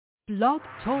Blog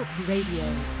Talk Radio.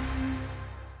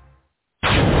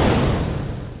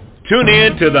 Tune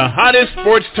in to the hottest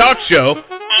sports talk show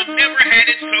on Never Had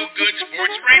It So Good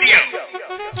Sports Radio.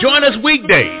 Join us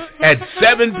weekdays at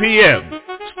 7 p.m.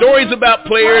 Stories about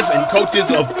players and coaches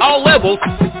of all levels.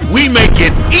 We make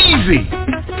it easy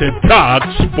to talk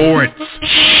sports.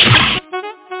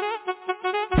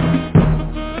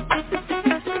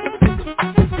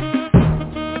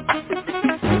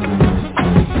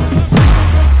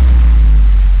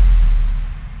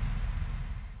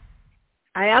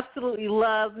 I absolutely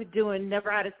love doing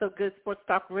Never Had It So Good Sports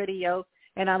Talk Radio,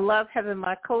 and I love having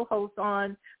my co-host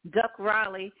on, Duck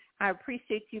Riley. I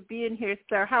appreciate you being here,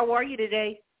 sir. How are you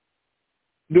today?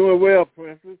 Doing well,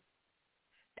 Princess.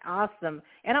 Awesome.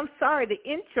 And I'm sorry, the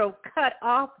intro cut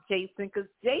off, Jason, because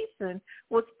Jason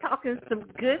was talking some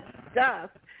good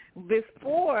stuff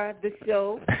before the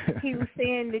show. He was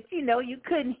saying that, you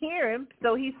couldn't hear him,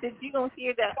 so he said, you're going to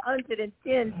hear that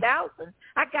 110,000.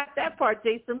 I got that part,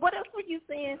 Jason. What else were you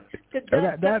saying?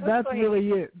 That's really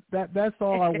it. That's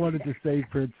all I wanted to say,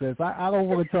 Princess. I don't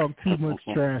want to talk too much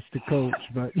trash to Coach,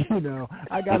 but,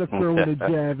 I got to throw in a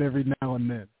jab every now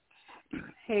and then.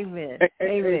 Amen.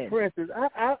 Hey, Princess,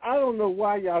 I don't know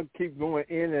why y'all keep going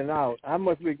in and out. I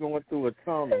must be going through a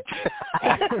tunnel.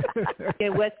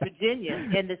 In West Virginia,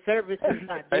 and the service is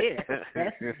not there.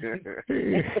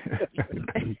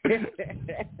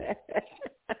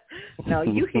 No,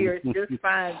 you hear it just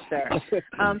fine, sir.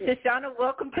 Shoshana,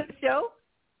 welcome to the show.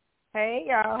 Hey,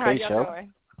 y'all. How y'all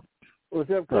doing? What's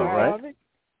up, All right. Bobby?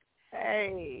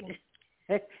 Hey.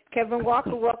 Kevin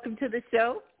Walker, welcome to the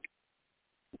show.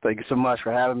 Thank you so much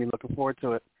for having me. Looking forward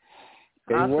to it.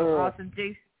 Awesome.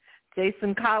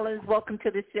 Jason Collins, welcome to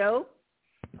the show.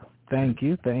 Thank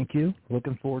you.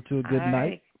 Looking forward to a good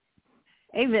night.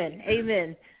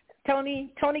 Amen.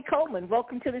 Tony Coleman,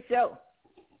 welcome to the show.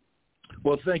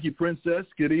 Well, thank you, Princess.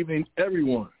 Good evening,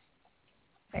 everyone.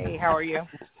 Hey, how are you?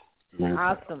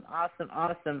 Awesome.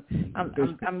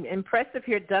 I'm impressive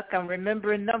here, Duck. I'm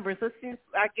remembering numbers. Let's see if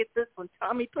I get this one.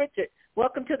 Tommy Pritchard,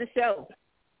 welcome to the show.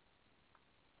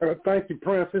 Thank you,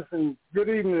 Princess, and good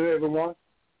evening, everyone.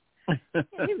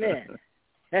 Amen.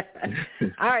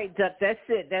 All right, Duck, that's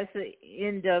it. That's the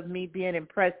end of me being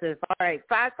impressive. All right,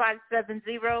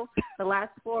 5570, the last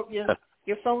four of your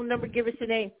phone number. Give us your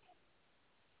name.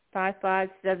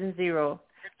 5570.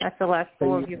 That's the last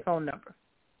four of your phone number.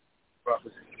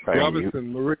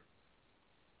 Robinson Marie.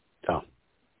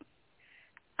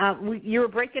 You were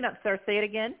breaking up, sir. Say it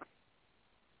again.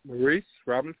 Maurice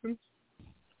Robinson.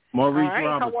 Maurice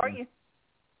Robinson. How are you?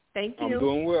 Thank you. I'm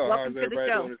doing well. Welcome How's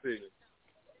everybody doing this evening?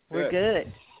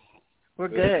 We're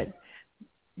good.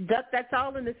 Duck, that's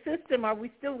all in the system. Are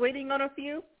we still waiting on a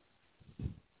few?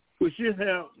 We should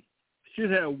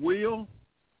have Will.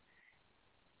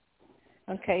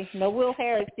 Okay, no Will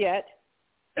Harris yet.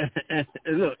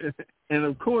 and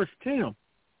of course Tim.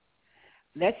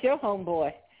 That's your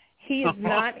homeboy. He is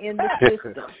not in the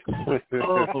system.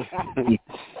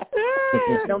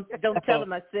 Don't tell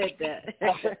him I said that.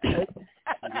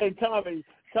 Hey,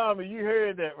 Tommy, you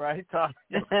heard that, right, Tommy?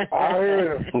 I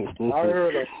heard him. All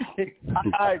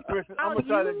right, Chris, I'm gonna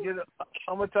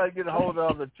try to get a hold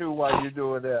of the two while you're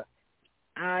doing that.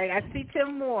 All right, I see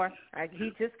Tim Moore.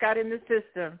 He just got in the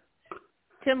system.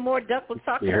 Tim Moore, Duck was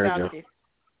talking about you.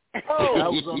 Oh, I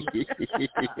was on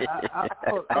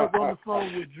the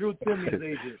phone with Drew Timmons'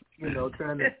 agent,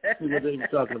 trying to see what they were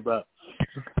talking about.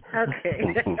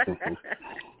 Okay.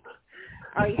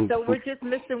 All right, so we're just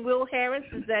missing Will Harris.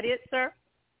 Is that it, sir?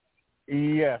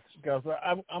 Yes, because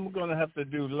I'm going to have to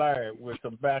do Larry with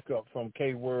some backup from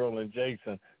K World and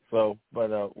Jason. So,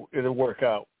 but it'll work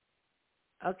out.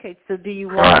 Okay, so do you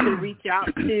want to reach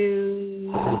out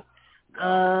to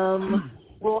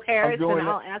Will Harris, and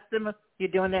I'll ask them if you're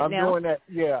doing that now? I'm doing that,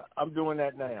 yeah. I'm doing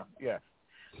that now, yes.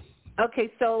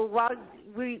 Okay, so while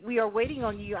we are waiting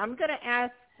on you, I'm going to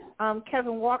ask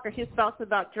Kevin Walker his thoughts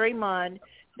about Draymond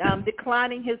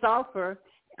declining his offer,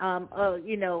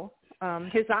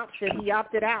 his option. He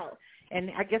opted out,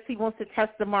 and I guess he wants to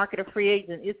test the market of free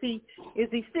agent. Is he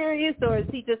serious, or is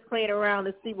he just playing around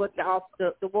to see what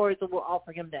the Warriors will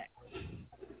offer him next?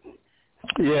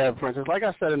 Yeah, for instance, like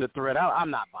I said in the thread, I'm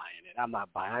not buying it.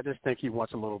 I just think he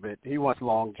wants a little bit. He wants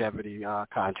longevity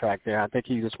contract there. I think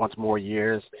he just wants more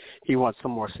years. He wants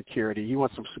some more security. He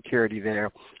wants some security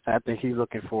there. I think he's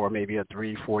looking for maybe a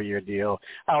 3-4 year deal.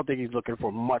 I don't think he's looking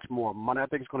for much more money. I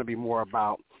think it's going to be more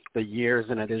about the years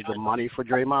than it is the money for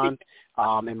Draymond,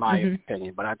 in my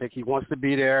opinion. But I think he wants to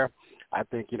be there. I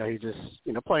think, he's just,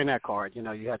 playing that card.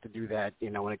 You have to do that,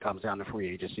 when it comes down to free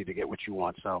agency to get what you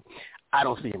want. So I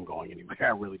don't see him going anywhere. I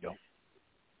really don't.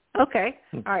 Okay.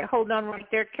 All right. Hold on right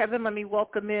there, Kevin. Let me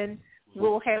welcome in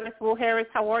Will Harris. Will Harris,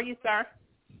 how are you, sir?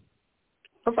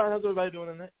 I'm fine. How's everybody doing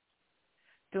tonight?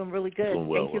 Doing really good. Doing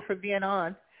well, Thank you for being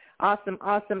on. Awesome.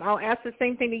 I'll ask the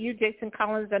same thing to you, Jason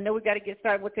Collins. I know we got to get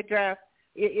started with the draft.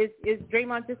 Is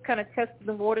Draymond just kind of testing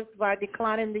the waters by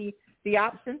declining the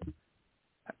option?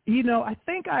 I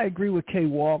think I agree with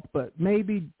K-Walk, but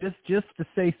maybe just to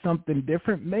say something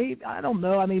different, maybe, I don't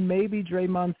know. I mean, maybe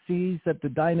Draymond sees that the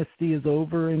dynasty is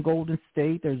over in Golden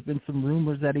State. There's been some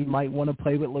rumors that he might want to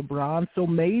play with LeBron. So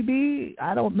maybe,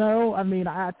 I don't know. I mean,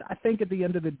 I think at the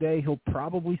end of the day, he'll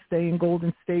probably stay in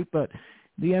Golden State, but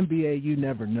the NBA, you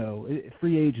never know.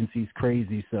 Free agency is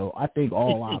crazy, so I think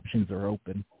all options are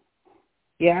open.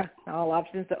 Yeah, all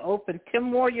options are open. Tim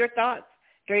Moore, your thoughts?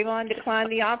 Draymond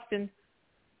declined the option.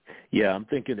 Yeah, I'm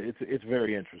thinking it's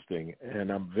very interesting,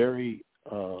 and I'm very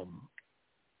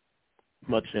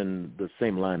much in the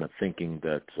same line of thinking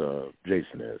that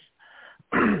Jason is.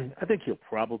 I think he'll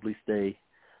probably stay,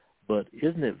 but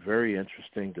isn't it very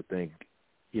interesting to think,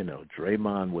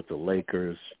 Draymond with the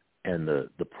Lakers and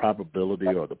the probability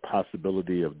or the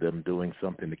possibility of them doing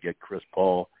something to get Chris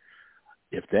Paul?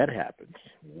 If that happens,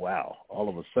 wow, all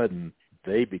of a sudden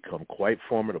they become quite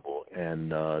formidable,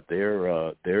 and they're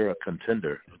a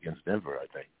contender against Denver, I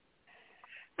think.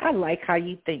 I like how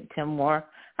you think, Tim Moore.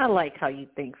 I like how you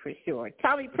think for sure.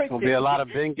 Tommy Pritchard. There's going to be a lot of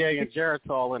Bengay and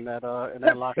Geritol in that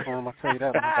locker room, I'll tell you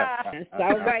that. That's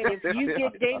all right. If you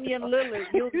get Damian Lillard,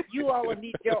 you all will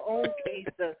need your own case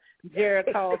of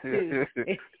Geritol, too.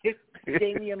 If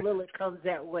Damian Lillard comes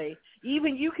that way.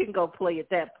 Even you can go play at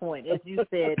that point, as you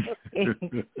said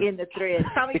in the thread.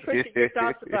 Tommy Pritchard, your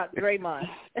thoughts about Draymond?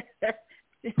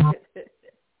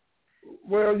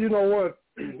 Well, you know what?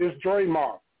 It's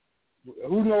Draymond.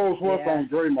 Who knows what's on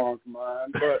Draymond's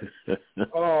mind? But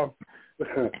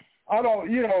I don't.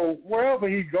 Wherever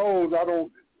he goes, I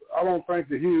don't think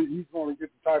that he's going to get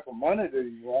the type of money that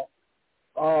he wants.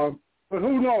 But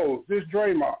who knows? It's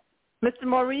Draymond. Mr.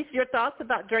 Maurice, your thoughts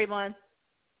about Draymond?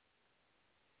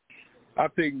 I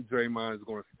think Draymond is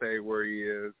going to stay where he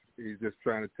is. He's just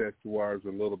trying to test the waters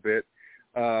a little bit.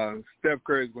 Steph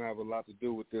Curry is going to have a lot to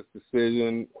do with this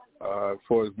decision as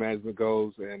far as management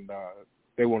goes, and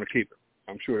they want to keep him.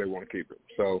 I'm sure they want to keep him.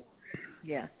 So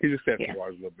yeah, he just testing the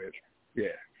waters a little bit.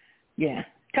 Yeah.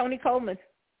 Tony Coleman.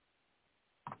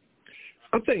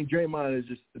 I think Draymond is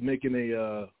just making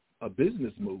a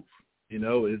business move.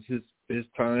 It's his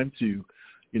time to,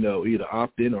 either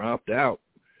opt in or opt out.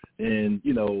 And,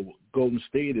 Golden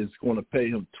State is going to pay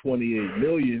him $28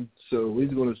 million, so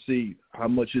he's going to see how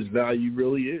much his value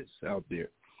really is out there.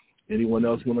 Anyone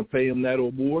else going to pay him that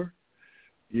or more,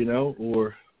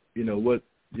 or, what,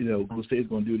 Golden State's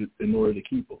going to do in order to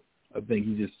keep him. I think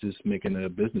he's just making a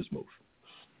business move.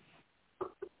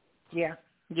 Yeah.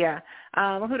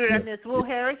 Who did I miss? Will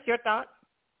Harris, your thoughts?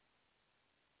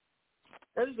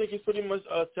 I just think he's pretty much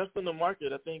testing the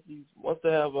market. I think he wants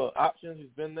to have options. He's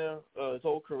been there his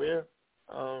whole career.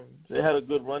 They had a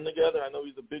good run together. I know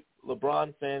he's a big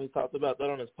LeBron fan. He talked about that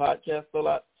on his podcast a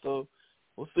lot. So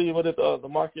we'll see what the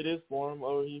market is for him,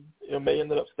 or he may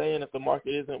end up staying if the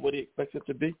market isn't what he expects it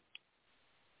to be.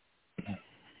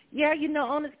 Yeah,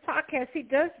 on his podcast, he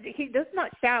does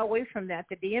not shy away from that.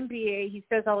 That the NBA, he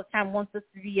says all the time, wants us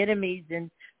to be enemies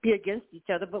and be against each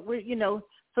other. But we're,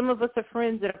 some of us are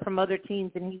friends that are from other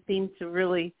teams, and he seems to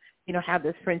really, have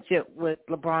this friendship with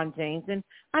LeBron James. And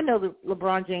I know that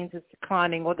LeBron James is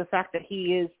declining, or the fact that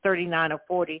he is 39 or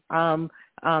 40.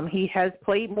 He has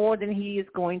played more than he is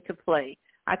going to play.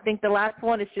 I think the last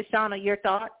one is Shoshana. Your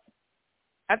thoughts?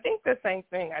 I think the same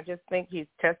thing. I just think he's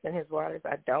testing his waters.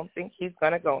 I don't think he's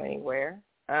going to go anywhere.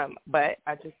 But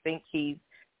I just think he's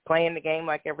playing the game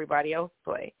like everybody else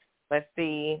plays. Let's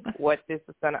see what this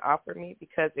is going to offer me,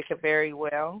 because it could very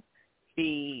well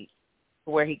be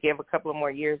where he give a couple of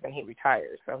more years and he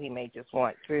retires. So he may just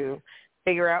want to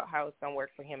figure out how it's going to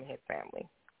work for him and his family.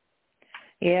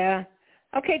 Yeah.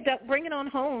 Okay, Duck, bring it on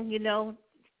home.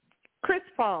 Chris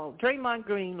Paul, Draymond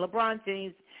Green, LeBron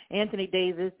James, Anthony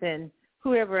Davis, and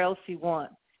whoever else you want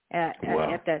at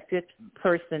that fifth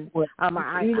person.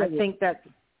 I think that's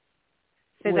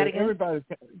 – say that again? Everybody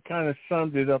kind of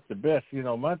summed it up the best.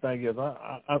 My thing is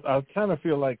I kind of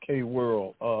feel like K.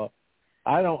 World.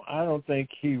 I don't think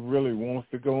he really wants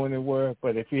to go anywhere,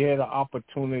 but if he had an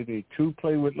opportunity to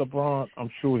play with LeBron, I'm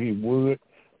sure he would.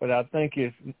 But I think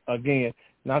it's, again,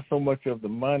 not so much of the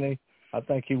money. I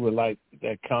think he would like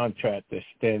that contract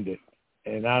extended,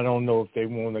 and I don't know if they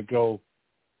want to go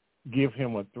give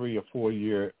him a 3 or 4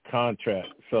 year contract.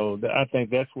 So I think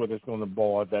that's what it's going to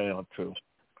boil down to.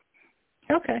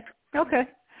 Okay.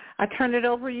 I turn it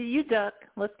over to you, Duck.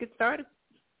 Let's get started.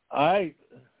 All right.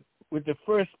 with the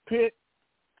first pick,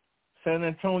 San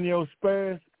Antonio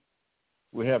Spurs,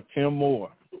 we have Tim Moore.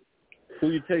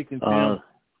 Who you taking, Tim?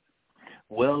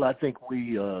 Well, I think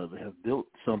we have built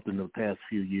something the past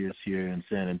few years here in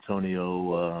San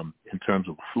Antonio in terms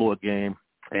of floor game,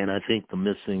 and I think the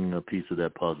missing piece of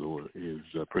that puzzle is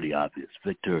pretty obvious.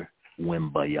 Victor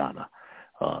Wembanyama.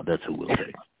 That's who we'll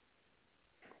take.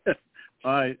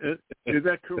 All right. Is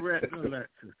that correct?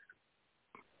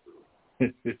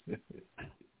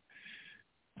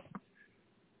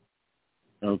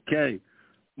 Okay.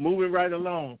 Moving right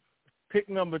along. Pick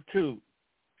number 2,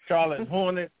 Charlotte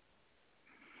Hornets.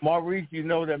 Maurice, you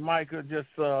know that Michael just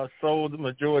sold the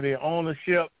majority of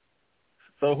ownership.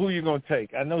 So who you going to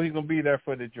take? I know he's going to be there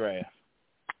for the draft.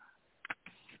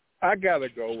 I got to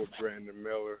go with Brandon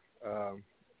Miller.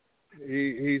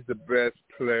 He's the best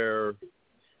player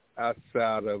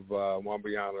outside of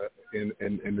Wembanyama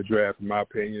in the draft, in my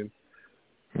opinion.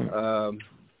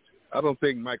 I don't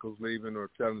think Michael's leaving or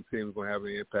telling the team is going to have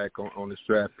any impact on this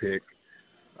draft pick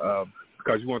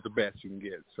because you want the best you can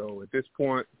get. So at this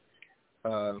point,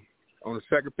 on the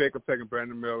second pick, I'm taking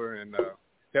Brandon Miller, and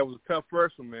that was a tough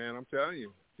first one, man. I'm telling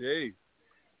you. Jeez,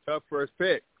 tough first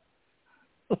pick.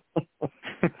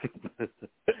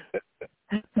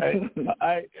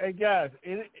 Hey guys,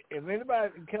 if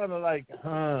anybody kind of like,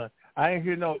 I ain't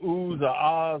hear no oohs or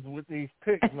ahs with these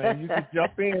picks, man. You can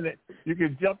jump in. You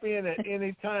can jump in at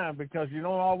any time because you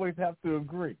don't always have to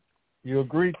agree. You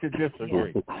agree to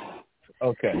disagree.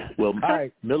 Okay. Well, all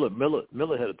right. Miller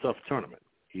had a tough tournament.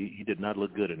 He did not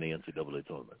look good in the NCAA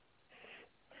tournament.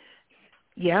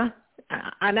 Yeah,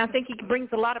 and I think he brings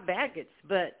a lot of baggage.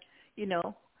 But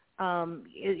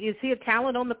is he a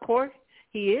talent on the court?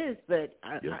 He is, but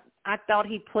I thought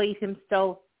he played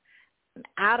himself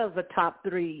out of the top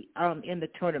 3 in the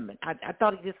tournament. I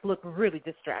thought he just looked really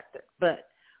distracted. But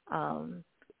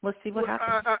let's see what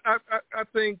happens. I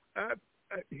think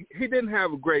he didn't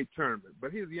have a great tournament,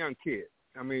 but he's a young kid.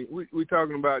 I mean, we're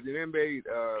talking about the NBA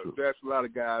drafts a lot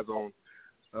of guys on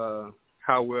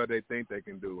how well they think they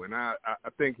can do. And I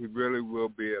think he really will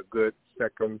be a good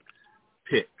second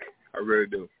pick. I really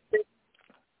do.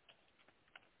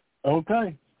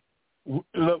 Okay.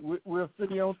 Look, we'll see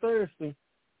you on Thursday.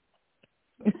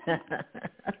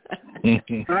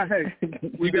 Right.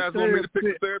 You guys want me to pick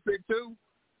the third pick too?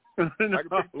 I can pick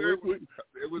the third one.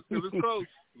 It was close.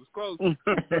 It was close.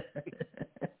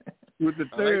 With the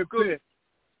third pick.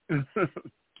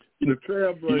 The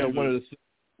Trailblazers.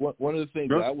 One of the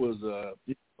things I was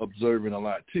observing a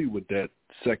lot too with that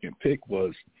second pick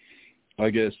was,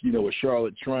 I guess, with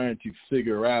Charlotte trying to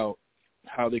figure out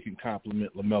how they can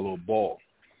complement LaMelo Ball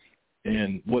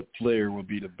and what player would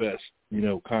be the best,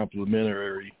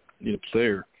 complementary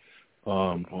player.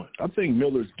 I think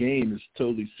Miller's game is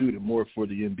totally suited more for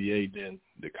the NBA than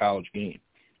the college game.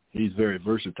 He's very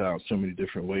versatile in so many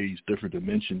different ways, different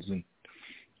dimensions, and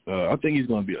I think he's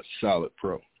going to be a solid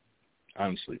pro,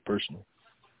 honestly, personally.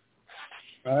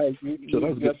 All right, you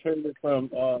just heard it from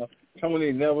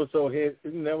Tony Never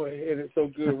Headed So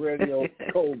Good Radio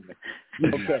Coleman.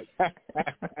 Okay.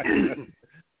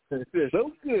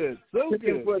 So good.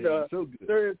 Picking for the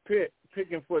third pick,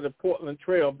 picking for the Portland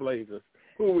Trailblazers.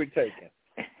 Who are we taking?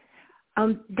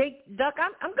 Duck,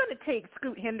 I'm going to take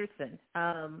Scoot Henderson,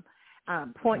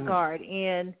 point guard,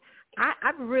 and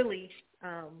I really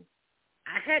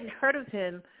I hadn't heard of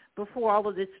him before all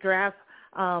of this draft.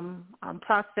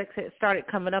 Prospects had started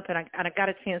coming up, and I got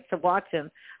a chance to watch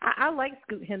him. I like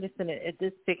Scoot Henderson at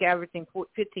this pick, averaging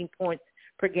 15 points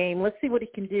per game. Let's see what he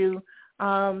can do.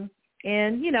 At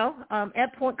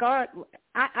point guard,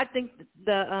 I think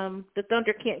the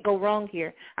Thunder can't go wrong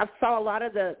here. I saw a lot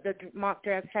of the mock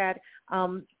drafts had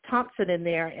Thompson in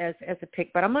there as a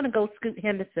pick, but I'm going to go Scoot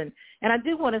Henderson. And I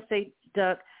do want to say,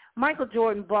 Doug, Michael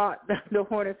Jordan bought the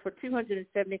Hornets for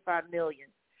 $275 million,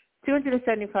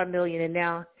 and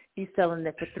now he's selling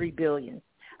it for $3 billion.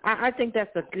 I think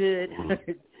that's a good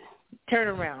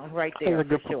turnaround right there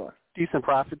for sure. Decent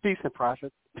profit.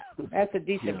 That's a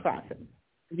decent profit.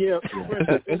 Yeah,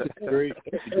 it's a great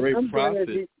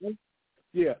profit.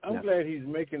 I'm glad he's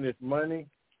making this money,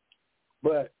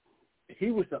 but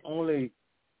he was the only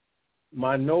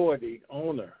minority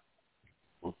owner.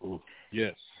 Mm-hmm.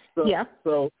 Yes.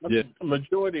 So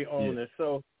majority owner.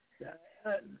 So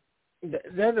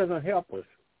that doesn't help us.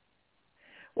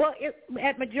 Well,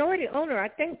 at majority owner, I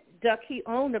think, Duck, he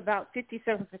owned about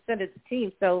 57% of the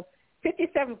team. So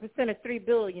 57% of $3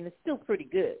 billion is still pretty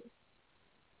good.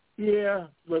 Yeah,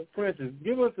 but Princess,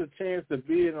 give us a chance to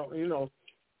bid on.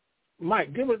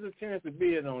 Mike, give us a chance to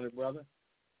bid on it, brother.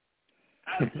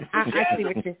 I see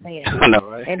what you're saying. I know,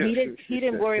 right? And he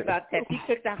didn't worry about that. He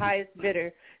took the highest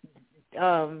bidder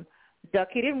Duck,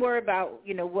 he didn't worry about,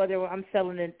 whether I'm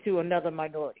selling it to another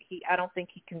minority. I don't think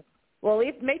he can. Well,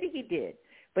 maybe he did,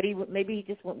 but maybe he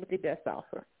just went with the best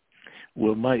offer.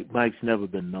 Well, Mike's never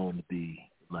been known to be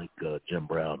like Jim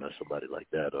Brown or somebody like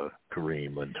that, or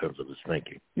Kareem in terms of his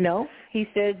thinking. No, he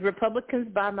said Republicans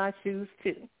buy my shoes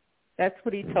too. That's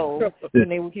what he told.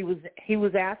 When he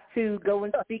was asked to go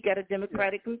and speak at a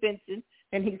Democratic convention,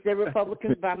 and he said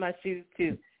Republicans buy my shoes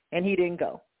too, and he didn't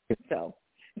go. So,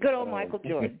 good old Michael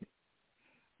Jordan,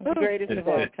 the greatest of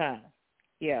all time.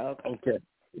 Yeah. Okay.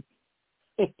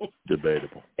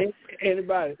 Debatable.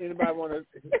 Anybody want to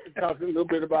talk a little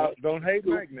bit about? Don't hate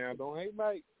Mike now. Don't hate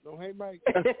Mike.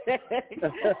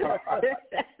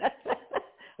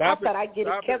 I thought I'd get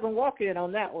Kevin Walker in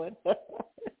on that one.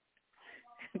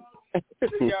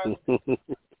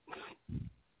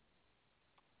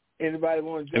 Anybody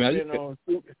want to jump in on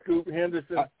Scoop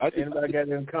Henderson? Anybody got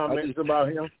any comments about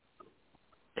him?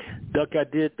 Duck, I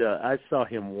did. I saw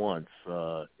him once,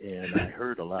 and I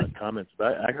heard a lot of comments.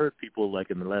 I heard people like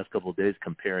in the last couple of days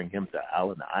comparing him to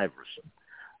Allen Iverson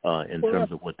in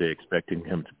terms of what they're expecting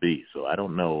him to be. So I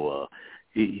don't know.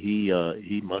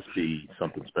 He must be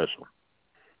something special.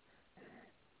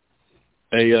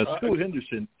 Hey, Scoot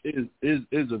Henderson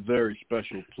is a very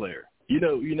special player.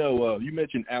 You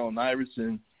mentioned Allen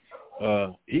Iverson.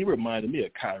 He reminded me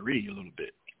of Kyrie a little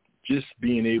bit. Just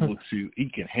being able to, he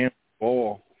can handle the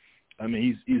ball. I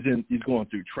mean, he's going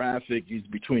through traffic. He's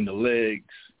between the legs.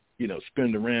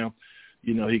 Spinning around.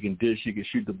 He can dish. He can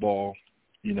shoot the ball.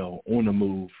 On the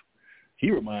move.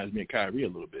 He reminds me of Kyrie a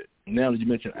little bit. Now that you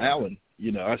mentioned Allen,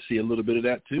 I see a little bit of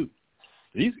that too.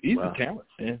 He's a talent,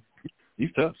 man.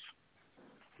 He's tough.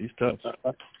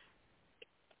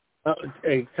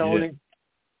 Hey, Tony.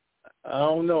 Yeah. I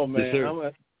don't know,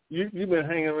 man. Yes, you've been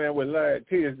hanging around with Larry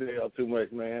Tisdale too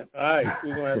much, man. All right,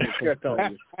 we're going to have to check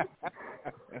on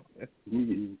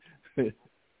you.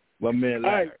 My man Larry.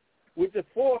 All right, with the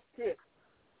fourth pick,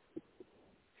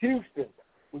 Houston,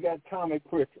 we got Tommy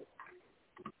Pritchard.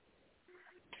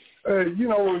 We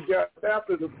got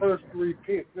after the first three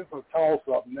picks, it's a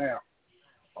toss-up now.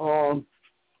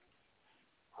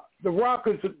 The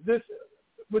Rockets,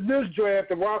 with this draft,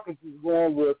 the Rockets is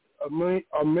going with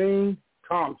Amin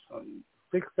Thompson,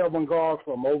 6'7" guard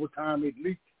from Overtime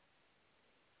Elite.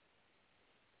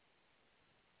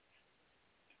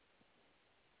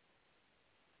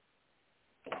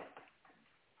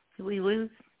 Did we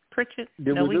lose Pritchard?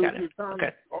 No, we got it.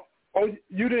 Okay. Oh,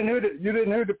 you didn't hear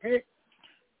the pick?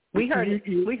 We heard it.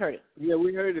 We heard it. Yeah,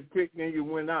 we heard the pick, then you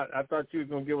went out. I thought you were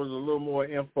going to give us a little more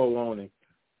info on him.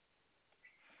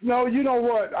 No, you know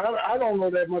what? I don't know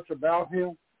that much about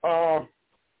him. I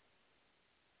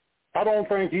don't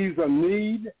think he's a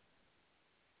need,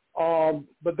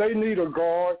 but they need a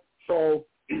guard. So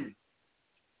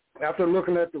after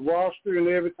looking at the roster and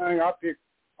everything,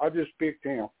 I just picked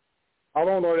him. I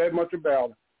don't know that much about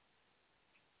him.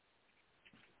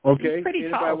 Okay. He's pretty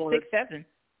tall, 6'7".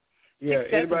 Yeah.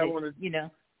 6'7", anybody want to?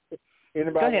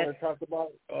 Anybody want to talk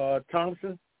about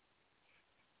Thompson?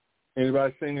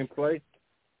 Anybody seen him play?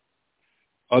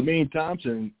 Amin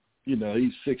Thompson, he's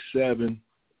 6'7".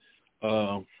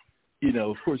 Of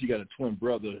course, you got a twin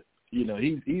brother.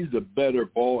 He's a better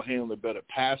ball handler, better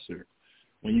passer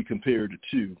when you compare the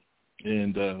two.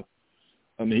 And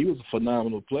he was a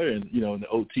phenomenal player. And in the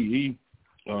OTE, he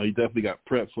definitely got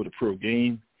prepped for the pro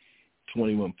game.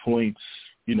 21 points.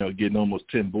 Getting almost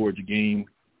 10 boards a game,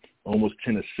 almost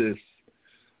 10 assists.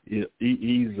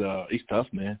 He's tough,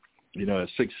 man. At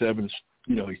 6'7",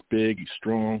 he's big, he's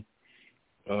strong.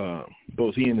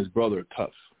 Both he and his brother are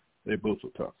tough. They both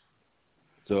are tough.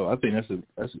 So I think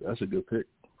that's a good pick.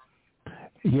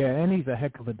 Yeah, and he's a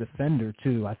heck of a defender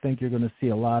too. I think you're going to see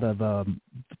a lot of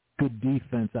good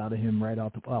defense out of him right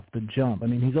off the jump. I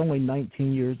mean, he's only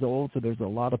 19 years old, so there's a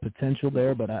lot of potential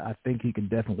there. But I think he can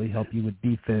definitely help you with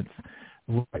defense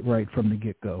right from the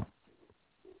get-go.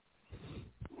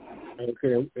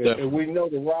 Okay, and we know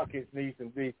the Rockets need some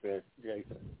defense,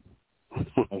 Jason.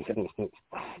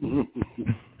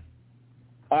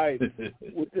 All right,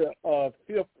 with the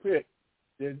fifth pick,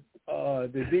 the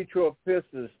Detroit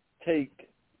Pistons take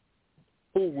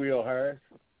who, Will Harris?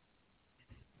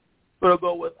 We'll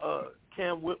go with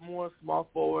Cam Whitmore, small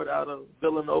forward out of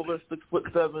Villanova,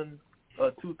 6'7",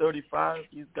 235.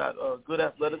 He's got good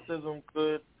athleticism,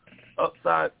 good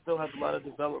upside, still has a lot of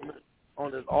development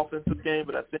on his offensive game,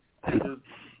 but I think his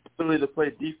ability to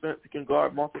play defense, he can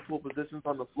guard multiple positions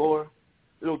on the floor.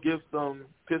 It'll give some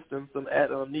Pistons some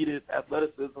needed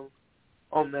athleticism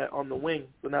on the wing.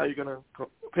 So now you're going to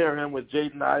compare him with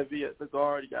Jaden Ivey at the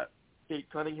guard. You got Kate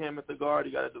Cunningham at the guard.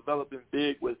 You got a developing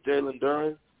big with Jalen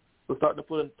Duren. We're starting to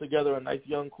put together a nice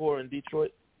young core in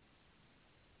Detroit.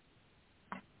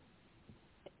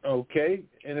 Okay.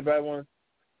 Anybody want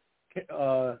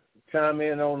to chime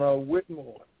in on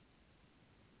Whitmore?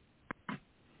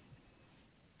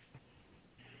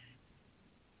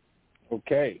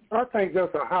 Okay. I think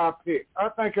that's a high pick.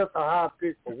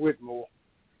 For Whitmore.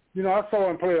 You know, I saw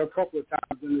him play a couple of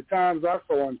times, and the times I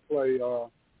saw him play,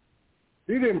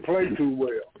 he didn't play too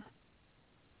well.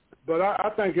 But I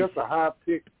think that's a high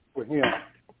pick for him.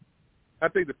 I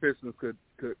think the Pistons could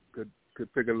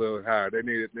pick a little higher. They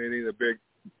need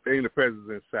a presence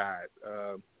inside.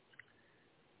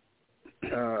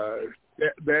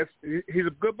 He's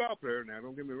a good ball player now.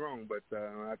 Don't get me wrong, but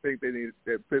I think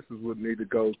that Pistons would need to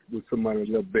go with somebody a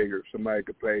little bigger. Somebody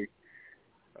could play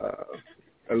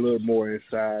a little more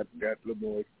inside, got a little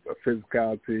more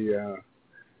physicality,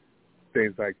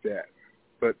 things like that.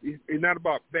 But he's not a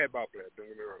bad ball player. Don't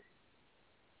get me wrong.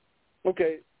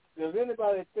 Okay. Does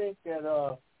anybody think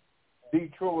that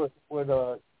Detroit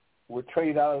would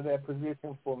trade out of that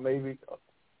position for maybe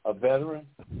a veteran?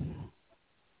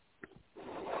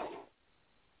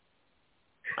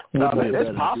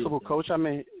 It's possible, Coach. I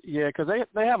mean, yeah, because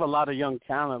they have a lot of young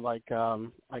talent. Like I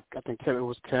think it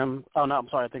was Tim. Oh no, I'm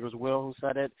sorry. I think it was Will who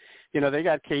said it. You know, they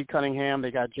got Cade Cunningham,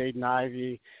 they got Jaden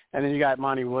Ivey, and then you got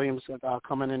Monty Williams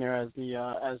coming in there as the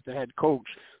head coach.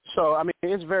 So I mean,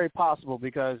 it's very possible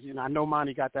because I know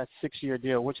Monty got that 6-year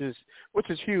deal, which is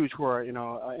huge for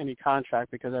any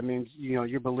contract, because that means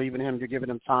you're believing him, you're giving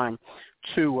him time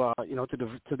to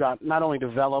to not only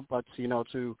develop but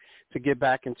to get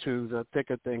back into the thick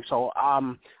of things. So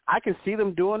I can see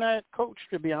them doing that, Coach,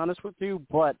 to be honest with you.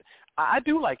 But I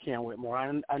do like Cam Whitmore.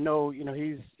 I know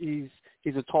he's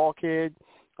a tall kid.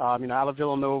 Out of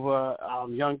Villanova,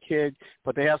 young kid,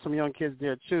 but they have some young kids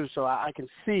there too. So I can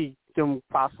see them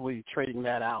possibly trading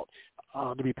that out.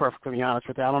 To be perfectly honest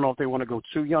with you, I don't know if they want to go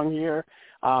too young here.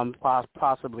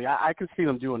 Possibly, I can see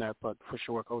them doing that, but for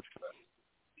sure, Coach.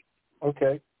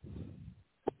 Okay.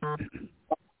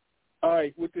 All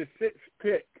right, with the 6th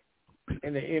pick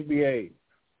in the NBA,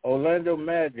 Orlando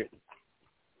Magic,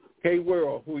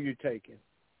 K-World, who are you taking?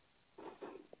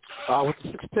 With the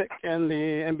 6th pick in the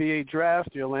NBA draft,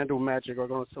 the Orlando Magic are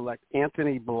going to select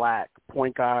Anthony Black,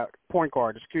 point guard,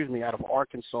 out of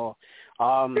Arkansas.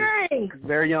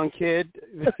 Very young kid,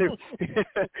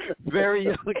 very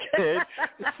young kid,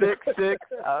 6'6",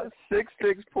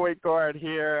 point guard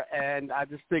here, and I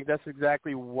just think that's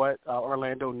exactly what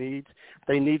Orlando needs.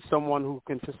 They need someone who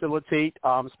can facilitate,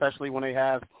 especially when they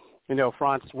have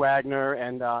Franz Wagner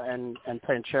and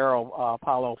Panchero,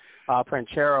 Paulo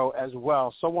Panchero as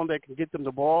well. Someone that can get them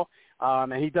the ball,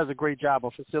 and he does a great job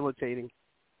of facilitating,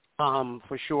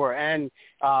 for sure. And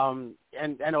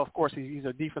of course he's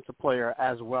a defensive player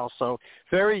as well. So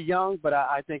very young, but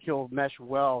I think he'll mesh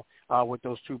well with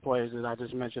those two players that I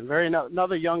just mentioned.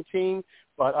 Another young team,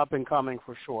 but up and coming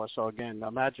for sure. So again, the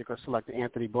Magic are selecting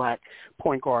Anthony Black,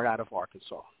 point guard out of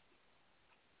Arkansas.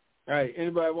 All right.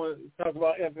 Anybody want to talk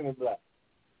about Anthony Black?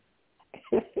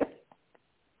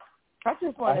 I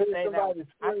just want to say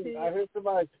that I heard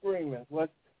somebody screaming.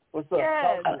 What's up?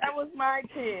 Yes, that was my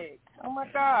pick. Oh my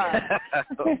God.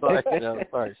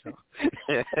 Sorry.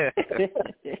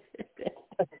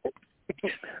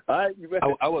 All right.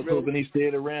 I was hoping he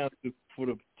stayed around for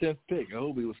the 10th pick. I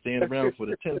hope he was staying around for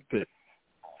the 10th pick.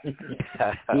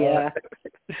 Yeah.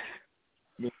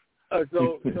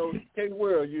 So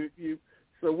K-World,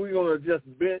 so we're going to just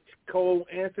bench Cole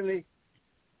Anthony?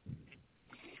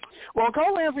 Well,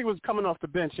 Cole Anthony was coming off the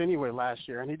bench anyway last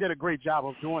year, and he did a great job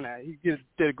of doing that. He did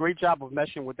a great job of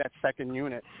meshing with that second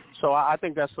unit. So I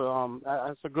think that's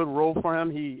a good role for him.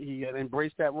 He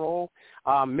embraced that role.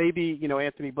 Maybe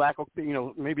Anthony Black,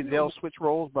 maybe they'll switch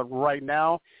roles, but right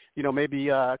now, maybe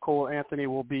Cole Anthony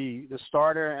will be the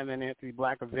starter, and then Anthony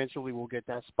Black eventually will get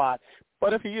that spot.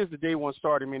 But if he is the day one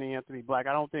starter, meaning Anthony Black,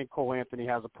 I don't think Cole Anthony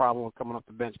has a problem with coming off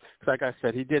the bench. Like I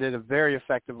said, he did it very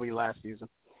effectively last season.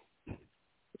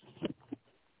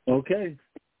 Okay.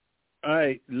 All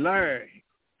right, Larry.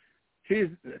 Here's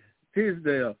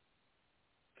the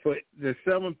for the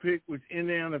 7th pick, which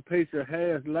Indiana Pacers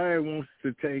has. Larry wants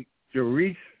to take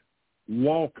Jarace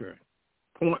Walker,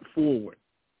 point forward.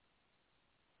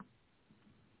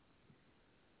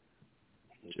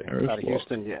 Out of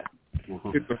Houston, yeah.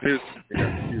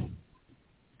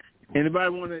 Anybody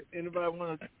want to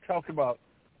talk about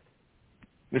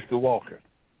Mr. Walker?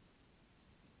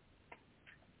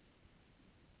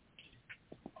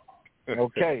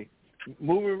 Okay,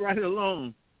 moving right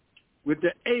along with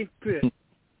the 8th pick,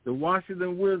 the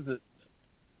Washington Wizards.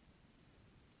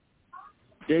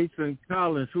 Jason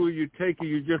Collins, who are you taking?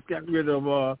 You just got rid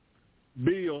of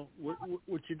Bill.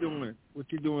 What you doing? What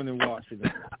you doing in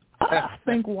Washington? I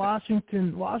think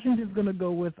Washington's going to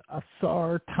go with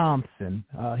Asar Thompson.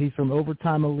 He's from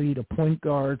Overtime Elite, a point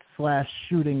guard /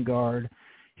 shooting guard.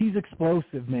 He's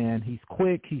explosive, man. He's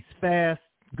quick. He's fast.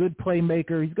 Good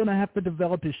playmaker. He's going to have to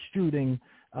develop his shooting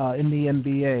in the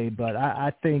NBA. But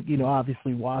I think,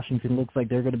 obviously Washington looks like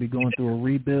they're going to be going through a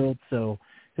rebuild, so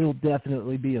he'll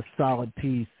definitely be a solid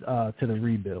piece to the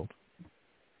rebuild.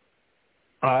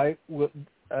 All right. Well,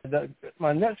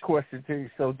 my next question to you: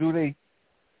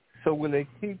 will they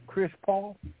keep Chris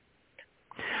Paul?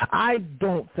 I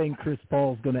don't think Chris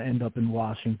Paul's going to end up in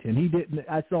Washington. He didn't.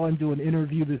 I saw him do an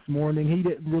interview this morning. He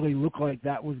didn't really look like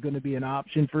that was going to be an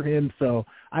option for him. So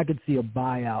I could see a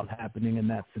buyout happening in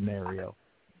that scenario.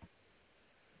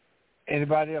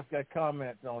 Anybody else got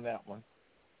comments on that one?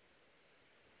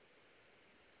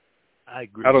 I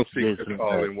agree. I don't see Chris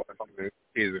Paul in Washington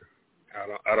either.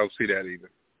 I don't see that either.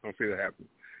 I don't see that happening.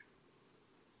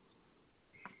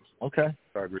 Okay.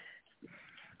 I agree.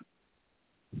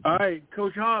 All right,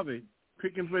 Coach Harvey,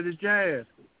 picking for the Jazz.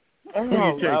 Oh,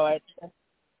 Lord.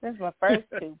 This is my first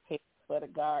 2 picks for the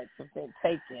guards have been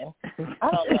taken.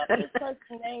 I don't know if this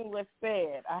person's name was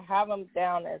said. I have him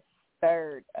down as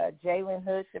third. Jalen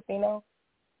Hood Shafino.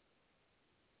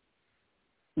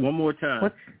 One more time.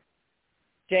 What's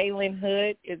Jalen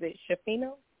Hood? Is it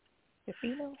Shafino?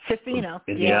 Shafino.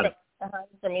 Yeah.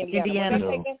 From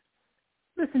Indiana.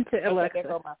 Listen to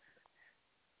Alexa.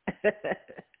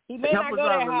 He may not go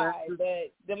that high,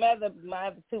 but my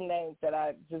other 2 names that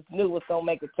I just knew was gonna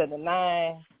make it to the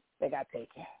 9, they got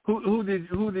taken. Who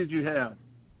did you have?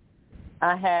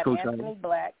 I had Coach Anthony Harvey.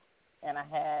 Black, and I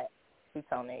had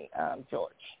Tony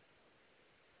George.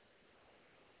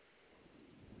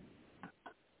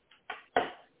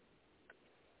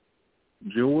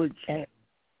 George?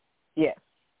 Yes.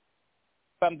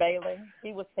 From Baylor.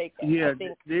 He was taken. Yeah, I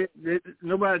think.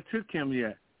 nobody took him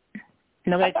yet.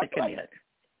 Nobody took him yet.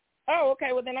 Oh,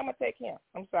 okay. Well, then I'm going to take him.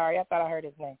 I'm sorry. I thought I heard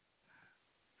his name.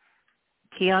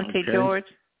 Keontae George?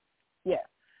 Yes,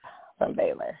 from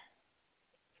Baylor.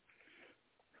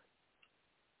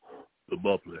 The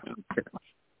Buffalo.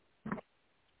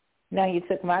 Now you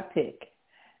took my pick.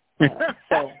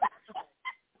 So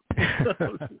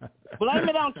blame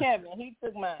it on Kevin. He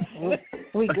took mine.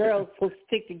 We girls will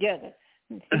stick together.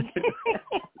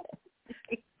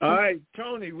 All right,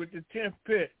 Tony, with the 10th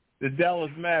pick, the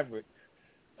Dallas Mavericks.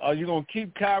 Are you going to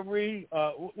keep Kyrie?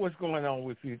 What's going on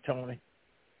with you, Tony?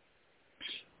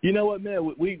 You know what,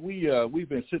 man? We've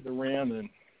been sitting around and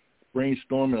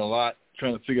brainstorming a lot,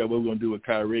 trying to figure out what we're going to do with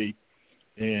Kyrie.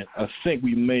 And I think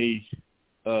we may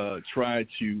try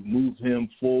to move him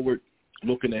forward,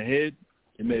 looking ahead.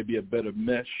 It may be a better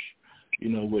mesh,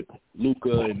 with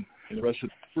Luka and the rest of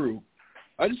the crew.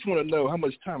 I just want to know how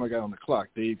much time I got on the clock,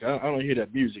 Dave. I don't hear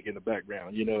that music in the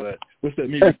background. What's that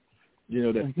music?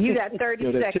 You got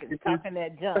 30 seconds talking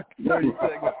that junk. 30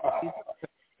 seconds.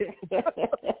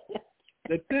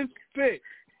 The 10th pick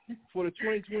for the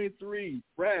 2023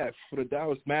 draft for the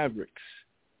Dallas Mavericks,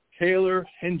 Taylor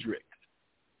Hendricks,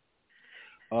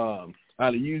 out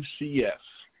of UCF,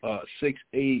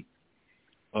 6'8",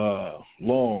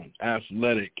 long,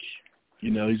 athletic.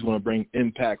 He's going to bring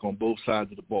impact on both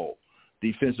sides of the ball.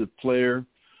 Defensive player.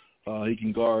 He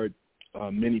can guard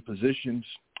many positions.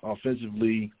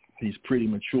 Offensively, he's pretty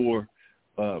mature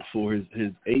for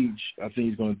his age. I think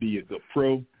he's going to be a good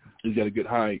pro. He's got a good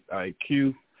high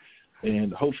IQ,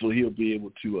 and hopefully he'll be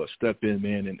able to step in,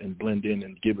 man, and blend in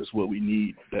and give us what we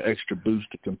need, the extra boost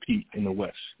to compete in the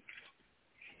West.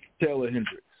 Taylor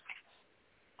Hendricks.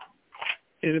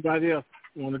 Anybody else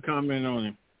want to comment on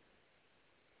him?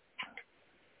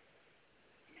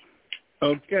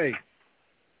 Okay.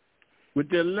 With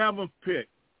the 11th pick,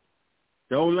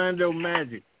 the Orlando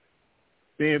Magic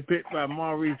being picked by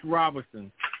Maurice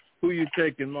Robertson. Who you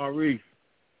taking, Maurice?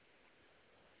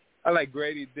 I like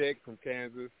Grady Dick from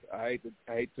Kansas. I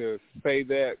hate to say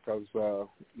that because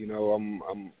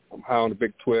I'm high on the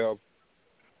Big 12,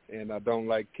 and I don't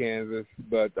like Kansas.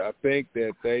 But I think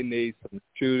that they need some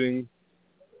shooting,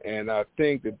 and I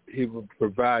think that he will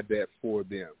provide that for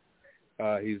them.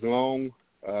 He's long,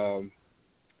 and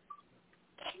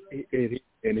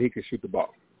he can shoot the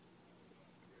ball.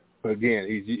 But again,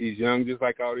 he's young just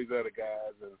like all these other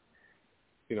guys,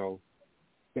 and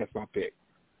that's my pick.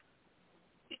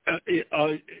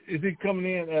 Is he coming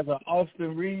in as an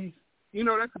Austin Reeves?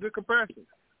 That's a good comparison.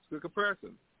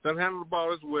 Doesn't handle the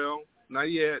ball as well, not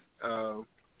yet, but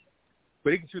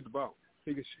he can shoot the ball.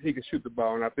 He can shoot the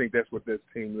ball, and I think that's what this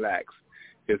team lacks.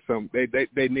 Is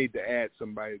they need to add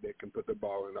somebody that can put the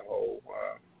ball in the hole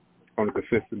on a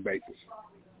consistent basis.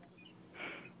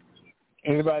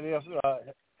 Anybody else?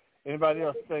 Anybody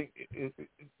else think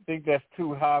that's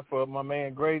too high for my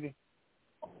man Grady?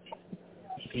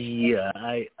 Yeah,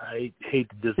 I hate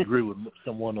to disagree with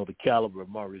someone of the caliber of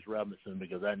Maurice Robinson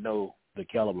because I know the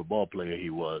caliber ball player he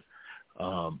was.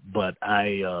 But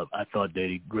I thought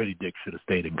Grady Dick should have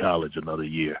stayed in college another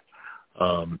year.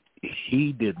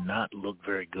 He did not look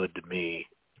very good to me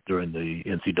during the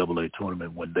NCAA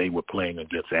tournament when they were playing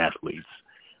against athletes.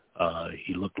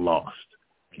 He looked lost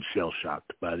and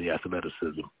shell-shocked by the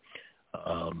athleticism.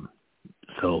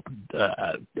 So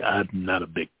I'm not a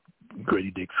big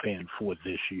Grady Dick fan for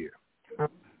this year.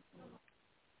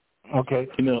 Okay.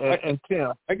 You know, and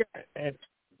Tim,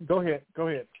 go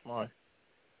ahead, Mark.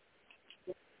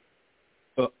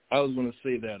 I was going to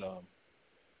say that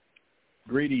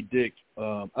Grady Dick,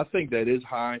 I think that is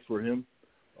high for him.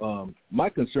 My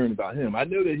concern about him, I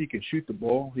know that he can shoot the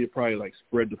ball. He'll probably like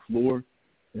spread the floor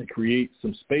and create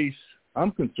some space.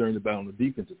 I'm concerned about on the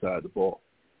defensive side of the ball.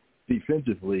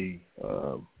 Defensively,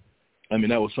 I mean,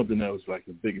 that was something that was like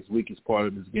the biggest, weakest part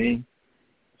of his game.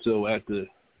 So at the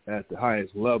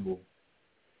highest level,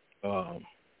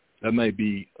 that may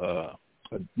be a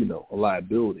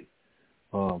liability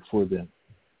for them.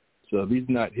 So if he's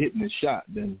not hitting his shot,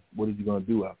 then what is he going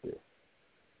to do out there?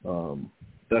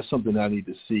 That's something I need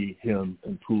to see him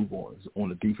improve on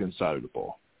the defense side of the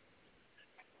ball.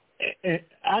 And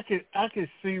I could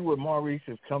see where Maurice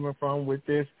is coming from with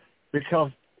this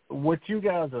because what you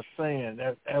guys are saying,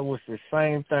 that was the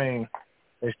same thing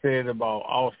they said about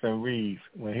Austin Reeves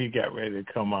when he got ready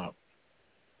to come out.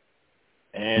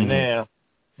 And now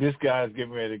this guy's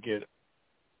getting ready to get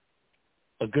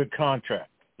a good contract.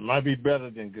 Might be better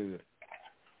than good.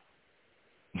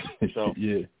 So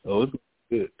yeah. Oh, it's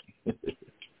good.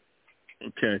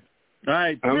 Okay. All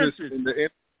right. I'm just in the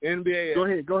NBA. Go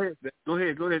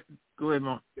ahead,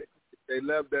 Mark. They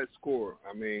love that score.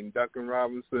 I mean, Duncan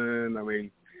Robinson. I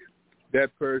mean,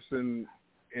 that person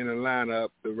in the lineup,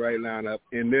 the right lineup,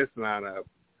 in this lineup,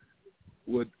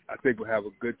 would have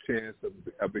a good chance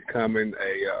of becoming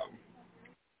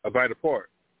a vital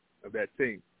part of that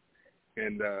team.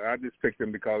 And I just picked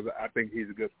him because I think he's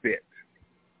a good fit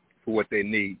for what they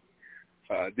need.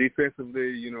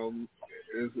 Defensively, you know,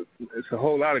 it's a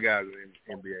whole lot of guys in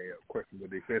the NBA questionable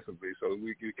defensively, so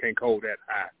you can't hold that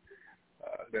high.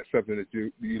 That's something that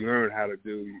you learn how to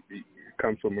do. It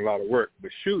comes from a lot of work.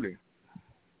 But shooting,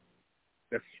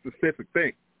 that's a specific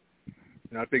thing.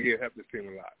 And I think it'll help this team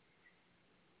a lot.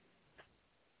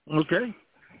 Okay.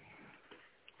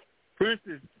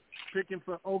 Francis, picking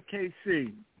for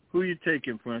OKC. Who you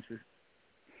taking, Francis?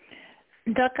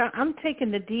 Duck, I'm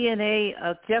taking the DNA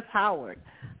of Jeff Howard.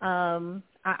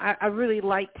 I really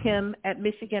liked him at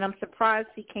Michigan. I'm surprised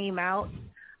he came out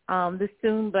this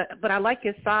soon, but I like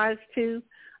his size too,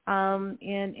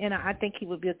 and I think he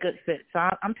would be a good fit. So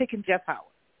I'm picking Jeff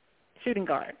Howard, shooting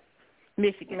guard,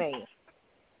 Michigan. Man,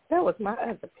 that was my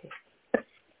other pick.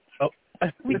 Oh.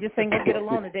 We just ain't gonna get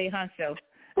along today, huh, Show?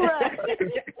 Right.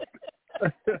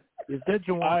 Is that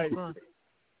Juwan?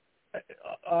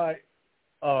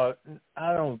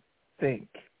 I don't think,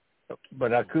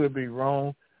 but I could be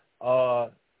wrong.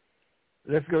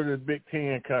 Let's go to the Big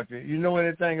Ten country. You know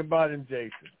anything about him,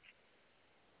 Jason?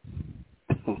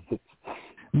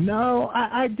 No,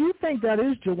 I do think that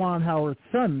is Juwan Howard's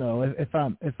son, though. If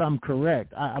I'm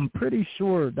correct, I'm pretty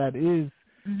sure that is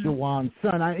Juwan's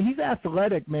son. He's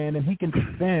athletic, man, and he can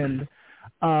defend.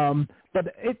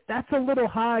 But that's a little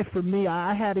high for me.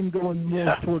 I had him going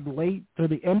more toward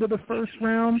the end of the first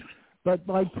round. But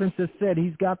like Princess said,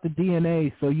 he's got the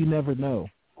DNA, so you never know.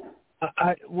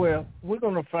 Well, we're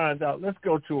going to find out. Let's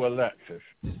go to Alexis.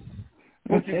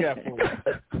 What you got for us?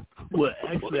 Well,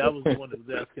 actually, I was the one that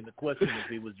was asking the question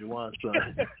if he was Juwan's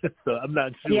son. So I'm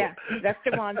not sure. Yeah, that's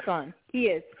Juwan's son. He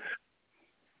is.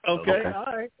 Okay. All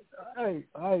right.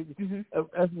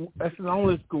 That's the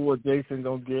only score Jason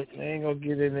gonna get. They ain't gonna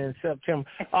get it in September.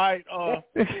 All right.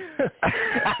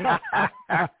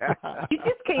 You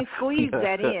just can't squeeze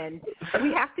that in.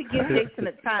 We have to give Jason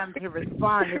a time to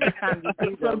respond every time you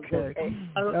do those. Okay.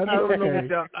 I don't know what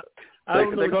y'all.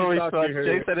 They're going to respond.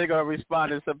 Jay said they're going to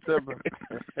respond in September.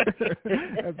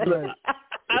 That's right.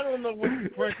 I don't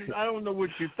know what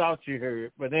you thought you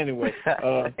heard, but anyway.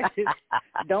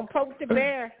 Don't poke the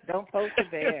bear. Don't poke the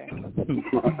bear.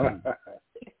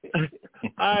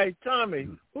 All right, Tommy,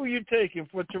 who you taking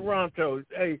for Toronto?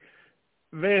 Hey,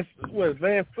 Van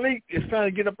Fleet is trying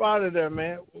to get up out of there,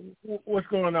 man. What's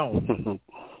going on?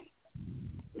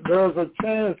 There's a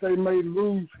chance they may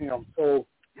lose him, so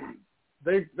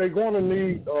they're going to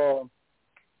need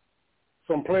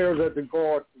some players at the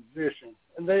guard position.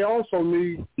 And they also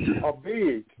need a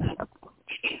big.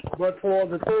 But for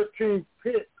the 13th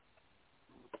pick,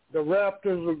 the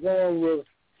Raptors are going with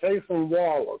Jason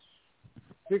Wallace,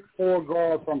 6'4"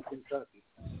 guard from Kentucky.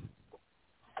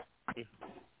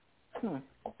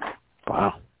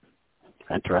 Wow.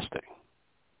 Interesting.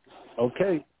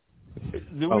 Okay.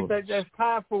 Do we think that's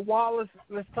time for Wallace?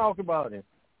 Let's talk about him.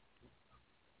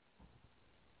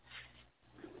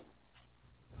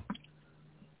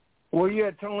 Where you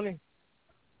at, Tony?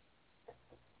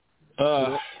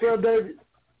 Well, David,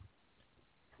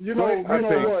 you know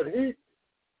what?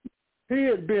 He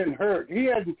had been hurt. He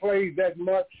hadn't played that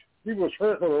much. He was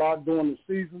hurt a lot during the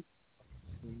season.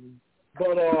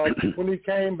 But when he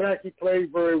came back, he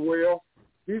played very well.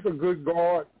 He's a good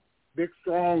guard, big,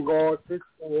 strong guard,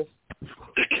 6'4".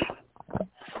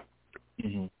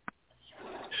 Mm-hmm.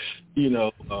 You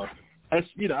know, I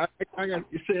got to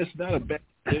say it's not a bad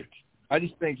pick. I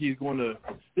just think it's going to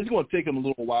take him a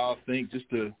little while, I think, just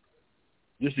to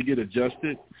get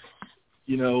adjusted.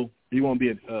 You know, he won't be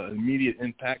an immediate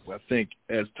impact, but I think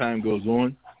as time goes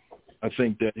on, I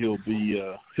think that he'll be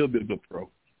a good pro.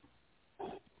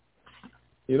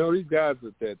 You know, these guys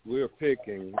that we're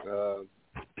picking,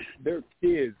 they're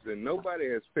kids, and nobody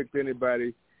has picked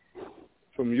anybody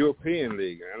from European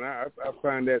League, and I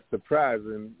find that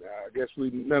surprising. I guess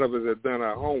none of us have done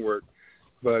our homework,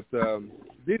 but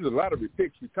these are lottery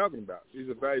picks we're talking about. These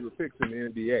are valuable picks in the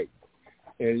NBA.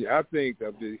 And I think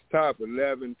of these top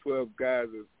 11, 12 guys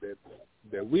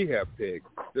that we have picked,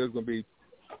 there's going to be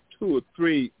 2 or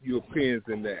 3 Europeans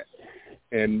in that.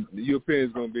 And the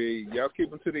Europeans going to be, y'all keep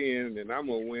them to the end, and I'm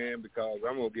going to win because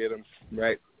I'm going to get them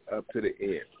right up to the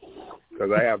end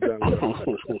because I have done well.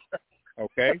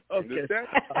 Okay? Understand?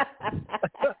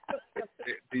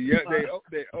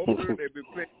 They're older. They've been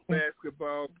playing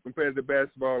basketball, competitive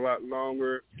basketball a lot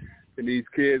longer than these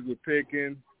kids were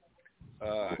picking.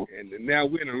 And now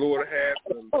we're in the lower half.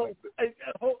 Hold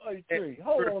on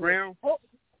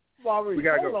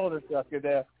a second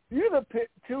there. You done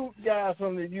picked 2 guys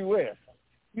from the U.S.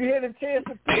 You had a chance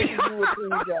to pick a European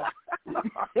guy.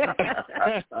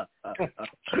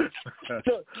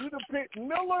 So you done picked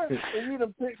Miller and you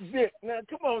done picked Vic. Now,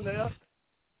 come on now.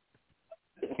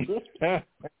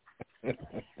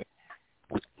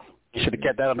 You should have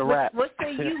kept that on the wrap. What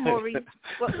say you, Maurice?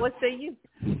 What say you?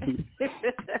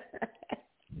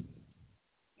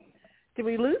 Did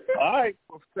we lose it? All right.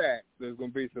 For fact, there's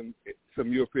going to be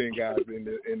some European guys in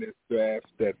this draft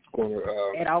that's going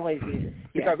to. It always is.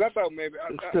 Because I thought maybe I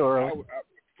was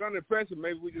under the impression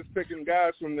maybe we're just picking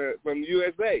guys from the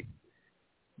USA.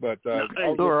 But I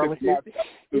was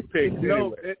two picks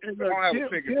anyway. I don't have a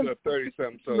pick until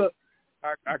 30-something, so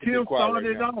I can Tim be quiet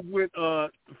started right now. off with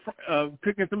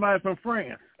picking somebody from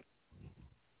France.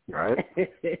 Right.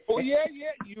 Oh yeah,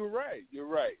 you're right.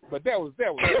 But that was a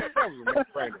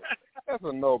no-brainer. That's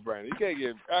a no-brainer. You can't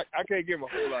give. I can't give him a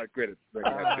whole lot of credit for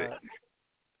that pick.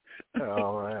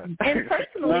 All right. And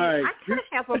personally, I kind of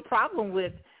have a problem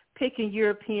with picking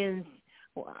Europeans.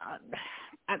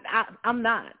 I'm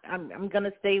not. I'm going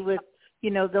to stay with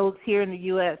those here in the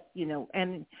U.S.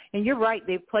 And you're right.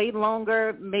 They've played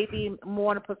longer, maybe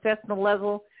more on a professional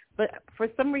level. But for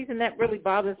some reason, that really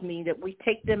bothers me that we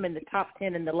take them in the top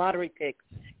 10 in the lottery picks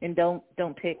and don't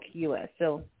pick U.S.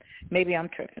 So maybe I'm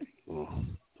tripping.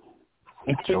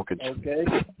 Joking. Okay.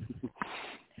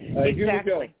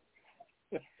 Exactly.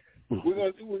 Here we go.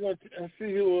 We're going to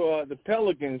see who the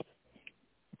Pelicans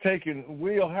taking.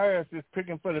 Will Harris is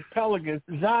picking for the Pelicans.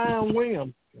 Zion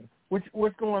Williams.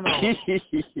 What's going on?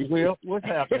 Will, what's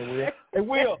happening, Will? Hey,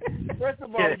 Will, first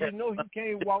of all, you know he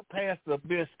can't walk past the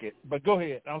biscuit. But go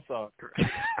ahead. I'm sorry.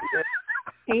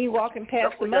 He ain't walking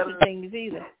past some other things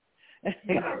either.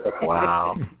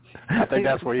 Wow. I think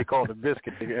that's what you call the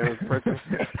biscuit.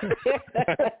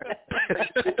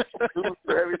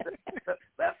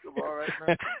 Basketball right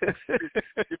now.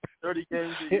 30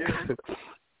 games a year.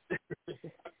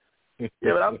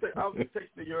 Yeah, but I'll take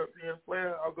the European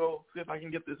player. I'll go see if I can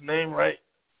get this name right.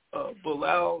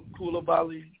 Bilal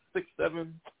Koulibaly,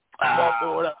 6'7", small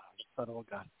forward,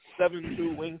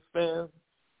 7'2" wingspan,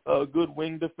 a good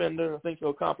wing defender. I think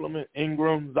he'll complement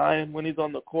Ingram, Zion when he's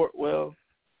on the court well.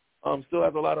 Still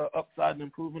has a lot of upside and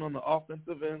improvement on the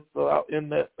offensive end. So I'll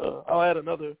add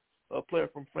another player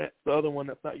from France, the other one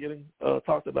that's not getting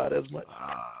talked about as much.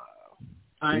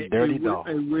 Dirty dog.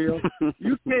 Hey, Will,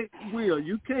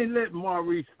 you can't let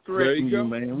Maurice threaten you,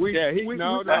 man.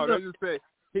 Let's just say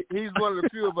he's one of the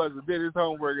few of us that did his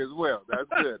homework as well. That's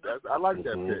good. I like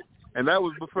that pick. And that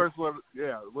was the first one.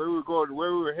 Yeah, where we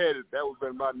were headed, that would have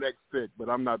been my next pick. But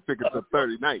I'm not picking till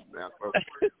 39 now.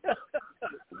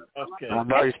 Okay. I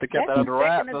know you kept that under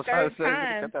wraps.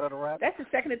 That's the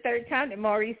second or third time that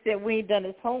Maurice said we ain't done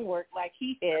his homework like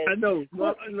he has. I know.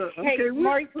 Hey,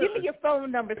 Maurice, give me your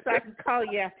phone number so I can call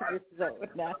you after this is over.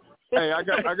 Now. Hey, I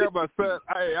got my son.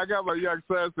 Hey, I got my young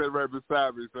son sitting right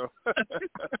beside me, so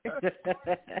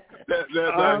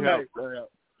that helps.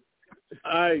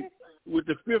 All right, with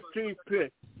the 15th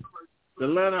pick, the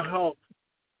Atlanta Hawks.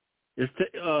 It's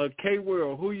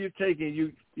K-World. Who you taking?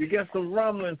 You got some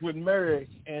rumblings with Murray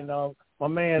and my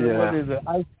man. Yeah. What is it?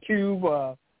 Ice Cube,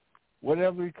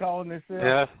 whatever he calling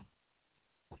himself.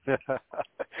 Yeah.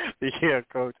 Yeah,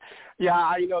 Coach. Yeah,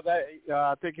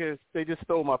 I think they just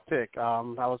stole my pick. I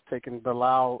was taking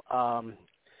Bilal.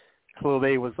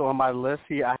 Clearly was on my list.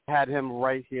 I had him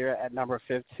right here at number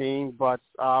 15, but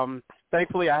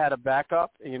thankfully I had a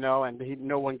backup, and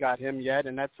no one got him yet,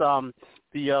 and that's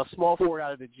the small forward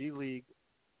out of the G League,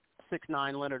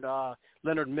 6'9",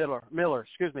 Leonard Miller.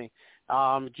 Excuse me.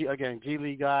 G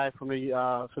League guy from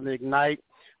the Ignite.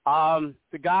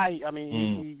 The guy, I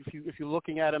mean, if you're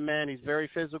looking at him, man, he's very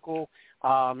physical.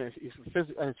 His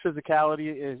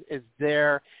physicality is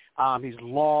there. He's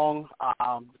long,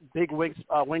 big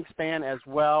wingspan as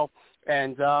well,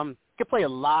 and can play a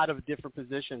lot of different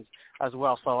positions as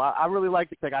well. So I really like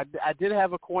the pick. I did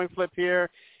have a coin flip here.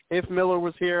 If Miller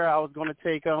was here, I was going to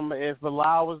take him. If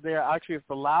Bilal was there, I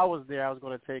was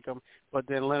going to take him. But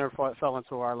then Leonard fell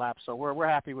into our lap. So we're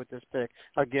happy with this pick.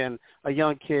 Again, a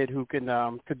young kid who could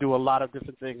do a lot of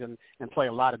different things and play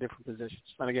a lot of different positions.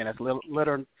 And again, that's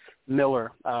Leonard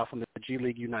Miller from the G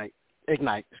League Ignite.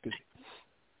 Excuse me.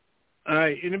 All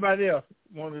right. Anybody else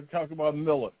want to talk about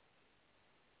Miller?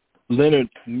 Leonard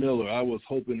Miller. I was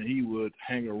hoping that he would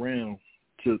hang around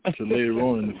to later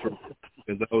on in the first,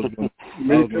 because I was going to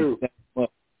step him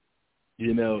up.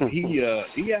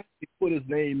 He actually put his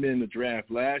name in the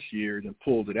draft last year and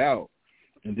pulled it out,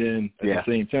 and then at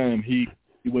the same time he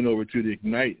went over to the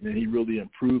Ignite and he really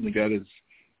improved and got his,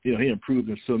 he improved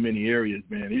in so many areas.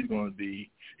 Man, he's going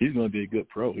to be a good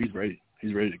pro. He's ready.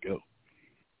 He's ready to go.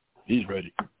 He's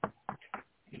ready.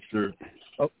 Yes, sir.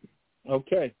 Oh,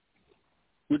 okay.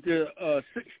 With the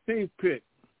 16th pick,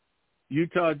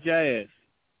 Utah Jazz.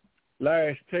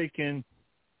 Larry's taking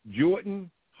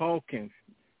Jordan Hawkins,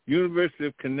 University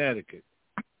of Connecticut.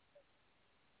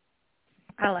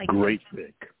 I like Great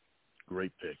pick.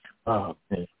 Great pick. Oh,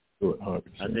 man.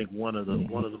 I think one of the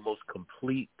most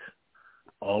complete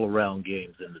all-around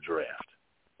games in the draft.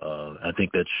 I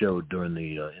think that showed during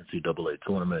the NCAA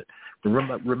tournament. It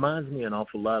reminds me an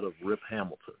awful lot of Rip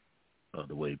Hamilton,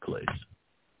 the way he plays.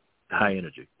 High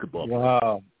energy, good ball player.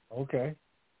 Wow. Okay.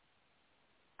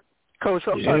 Coach,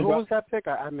 I'm sorry. What was that pick?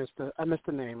 I missed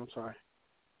the name. I'm sorry.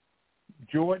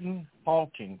 Jordan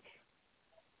Hawkins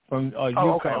from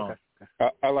UConn. Okay.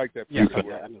 I like that pick.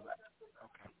 Yeah, I knew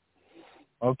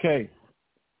that. Okay.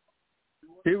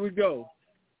 Here we go.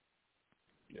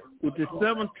 With the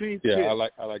 17th pick. Yeah,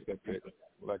 I like that pick.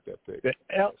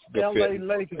 The L.A.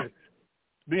 Lakers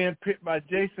being picked by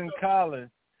Jason Collins.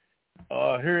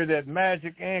 Heard that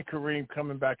Magic and Kareem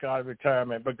coming back out of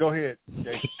retirement. But go ahead,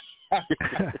 Jason.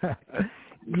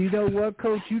 You know what,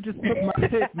 Coach? You just took my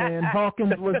pick, man.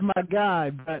 Hawkins was my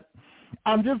guy. But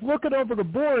I'm just looking over the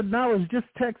board, and I was just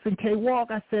texting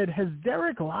K-Walk. I said, has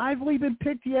Derek Lively been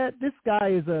picked yet? This guy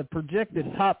is a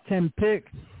projected top 10 pick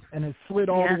and has slid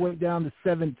all the way down to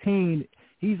 17.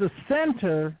 He's a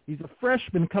center. He's a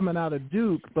freshman coming out of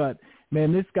Duke. But,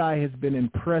 man, this guy has been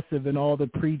impressive in all the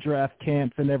pre-draft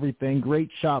camps and everything. Great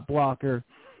shot blocker.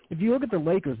 If you look at the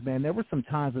Lakers, man, there were some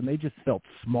times when they just felt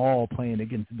small playing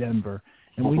against Denver.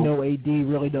 And we know AD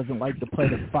really doesn't like to play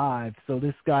the 5, so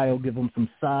this guy will give him some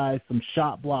size, some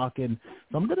shot blocking.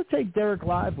 So I'm going to take Derek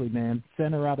Lively, man,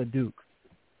 center out of Duke.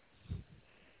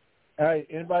 All right,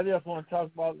 anybody else want to talk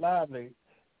about Lively?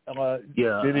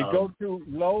 Did he go too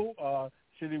low or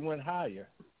should he went higher?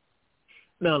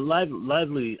 No,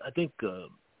 Lively, I think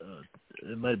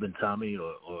it might have been Tommy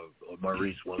or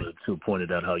Maurice, one of the two,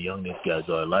 pointed out how young these guys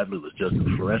are. Lively was just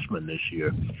a freshman this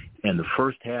year, and the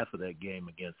first half of that game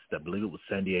against, I believe it was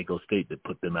San Diego State that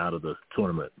put them out of the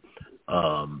tournament,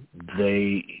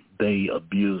 they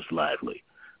abused Lively.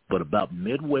 But about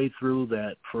midway through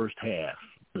that first half,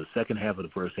 the second half of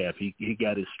the first half, he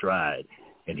got his stride,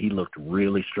 and he looked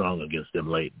really strong against them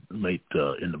late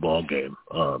in the ball game.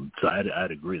 So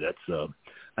I'd agree. That's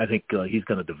I think he's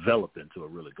going to develop into a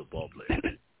really good ball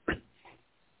player.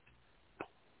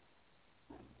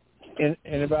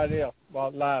 Anybody else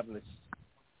about Lively?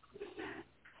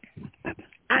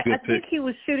 I think he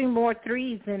was shooting more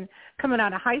threes and coming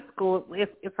out of high school,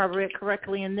 if I read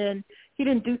correctly, and then he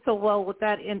didn't do so well with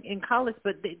that in college.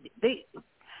 But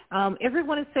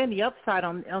everyone is saying the upside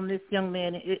on this young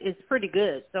man is pretty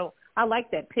good. So I like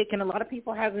that pick, and a lot of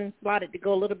people have him slotted to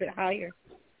go a little bit higher.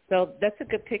 So that's a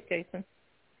good pick, Jason.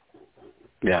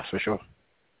 Yeah, for sure.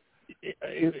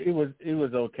 It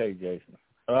was okay, Jason.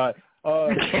 All right. I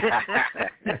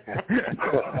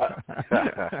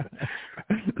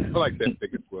like that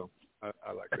pick as well.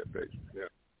 I like that pick. Yeah.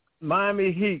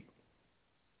 Miami Heat.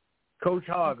 Coach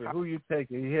Harvey, who you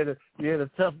taking? You had a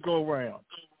tough go round.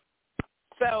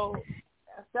 So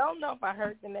I don't know if I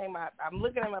heard the name. I'm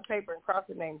looking at my paper and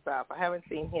crossing names off. I haven't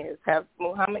seen his. Have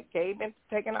Muhammad Gay been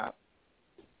taken off?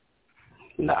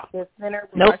 No. The center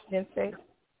from Nope. Washington State?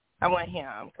 I want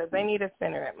him because they need a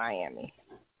center at Miami.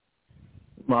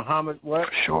 Muhammad what?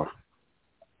 Sure.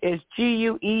 It's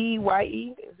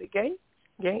Gueye. Is it Gay?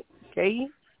 Gay?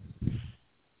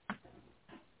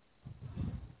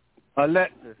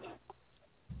 Alexis.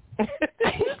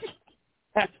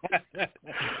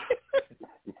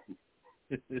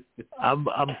 I'm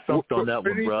stumped on that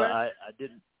one, bro. I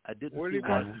didn't Where see did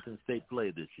he Washington State play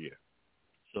this year,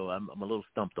 so I'm a little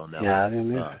stumped on that Yeah, I one.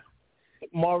 didn't either.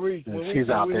 Maurice, She's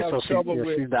out there, so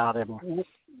she's down there.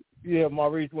 Yeah,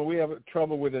 Maurice, when we have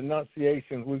trouble with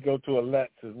enunciations, we go to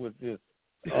Alexis with this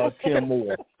Tim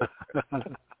Moore.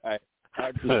 I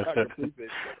completely.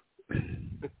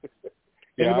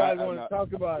 Anybody want to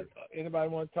talk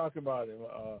about it?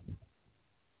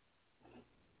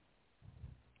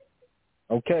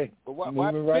 Okay. But why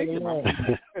moving right along.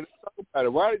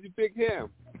 Why did you pick him?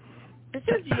 It's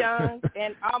just young,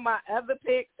 and all my other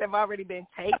picks have already been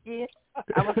taken.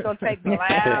 I was going to take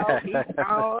Blau. He's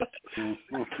gone.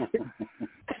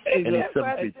 And he's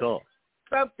 7 feet tall.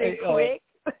 Something quick.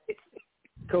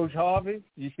 Coach Harvey,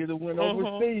 you should have went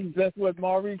overseas. That's what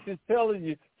Maurice is telling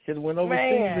you. Should have went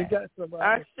overseas and got somebody.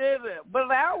 I should have.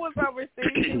 Blau was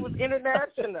overseas. He was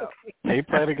international. He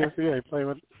played against you. He played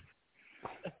with.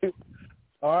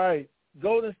 All right,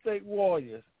 Golden State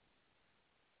Warriors.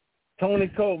 Tony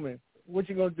Coleman, what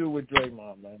you gonna do with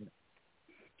Draymond, man?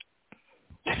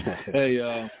 Hey,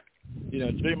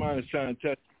 Draymond is trying to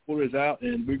test the waters out,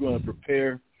 and we're going to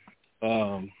prepare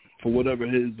for whatever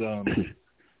his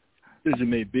decision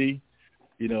may be.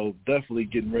 Definitely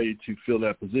getting ready to fill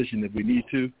that position if we need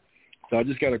to. So I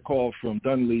just got a call from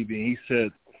Dunleavy, and he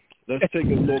said, let's take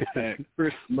a look at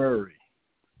Chris Murray.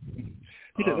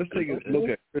 Let's take a look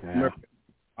at Chris Murray.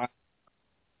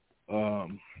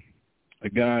 A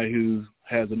guy who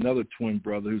has another twin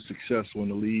brother who's successful in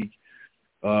the league.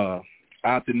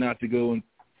 Opted not to go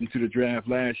into the draft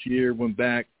last year, went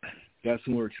back, got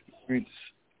some more experience,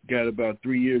 got about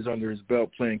 3 years under his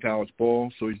belt playing college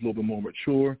ball, so he's a little bit more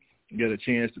mature. Got a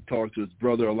chance to talk to his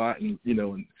brother a lot and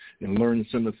learn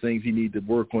some of the things he needs to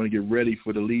work on to get ready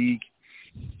for the league.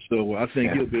 So I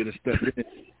think he'll be able to step in and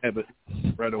have it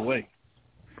right away.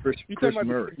 Chris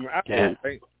Murray. Yeah.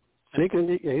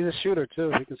 He's a shooter,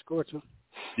 too. He can score, too.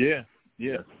 Yeah.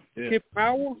 Kid from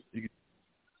Iowa?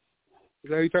 Is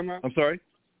that who you're talking about? I'm sorry?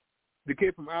 The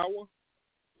kid from Iowa?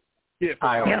 Yeah, from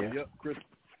Iowa. Iowa.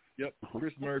 Yep.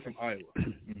 Chris Murray from Iowa.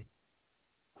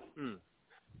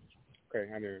 Okay,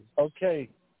 I knew. Okay.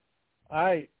 All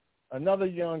right. Another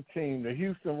young team, the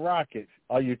Houston Rockets.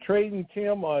 Are you trading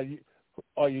Tim or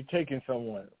are you taking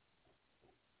someone?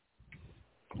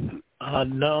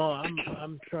 No,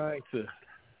 I'm trying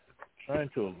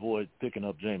to avoid picking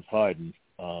up James Harden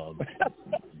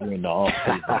during the off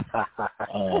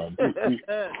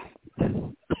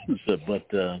season. But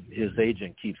his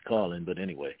agent keeps calling. But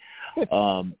anyway,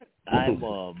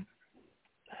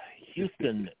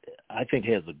 Houston, I think,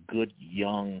 has a good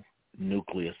young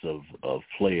nucleus of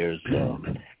players.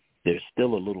 They're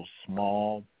still a little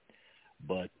small,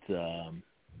 but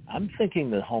I'm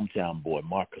thinking the hometown boy,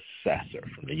 Marcus Sasser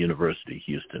from the University of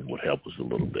Houston, would help us a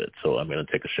little bit. So I'm going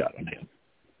to take a shot on him.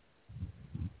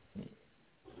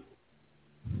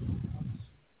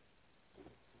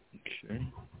 Okay.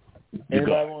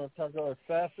 Anybody want to talk about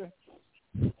Sasser?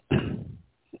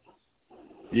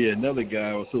 Yeah, another guy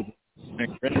I was hoping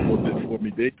a little bit for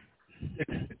me, big.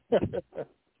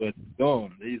 But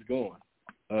he's gone.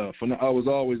 I was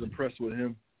always impressed with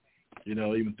him.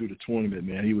 Even through the tournament,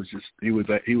 man, he was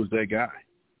that guy.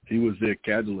 He was their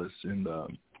catalyst, and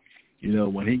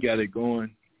when he got it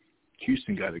going,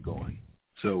 Houston got it going.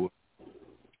 So,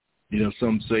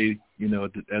 some say,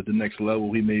 at the next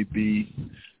level he may be,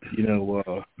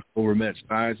 overmatched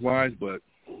size-wise, but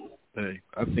hey,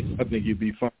 I think he'd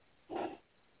be fine.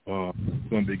 It's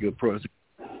going to be a good process.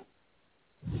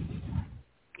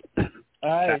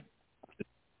 All right.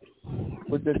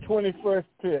 With the 21st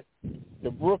pick, the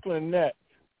Brooklyn Nets.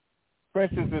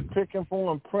 Princess is picking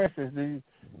for him. Princess,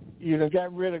 you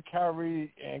got rid of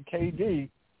Kyrie and KD.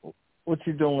 What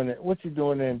you doing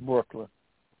in Brooklyn?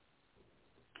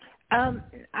 I'm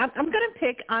going to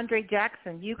pick Andre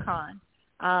Jackson, UConn.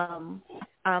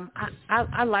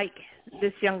 I like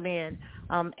this young man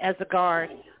as a guard,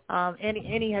 and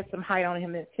he has some height on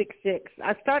him at 6'6".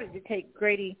 I started to take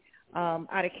Grady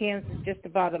out of Kansas just to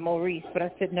bother Maurice, but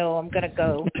I said no, I'm going to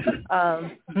go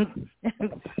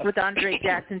with Andre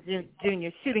Jackson Jr.,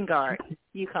 shooting guard,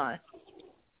 UConn.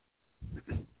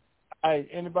 Hey,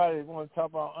 anybody want to talk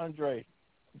about Andre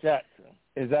Jackson?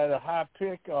 Is that a high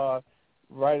pick or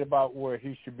right about where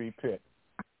he should be picked?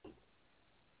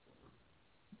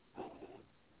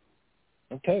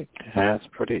 Okay. That's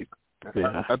pretty.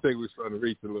 Yeah. I think we're starting to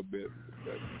reach a little bit.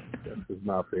 That's just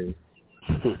my opinion.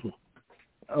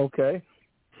 Okay.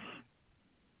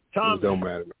 Tom, it don't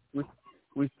matter.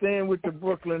 We stand with the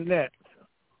Brooklyn Nets.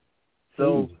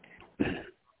 So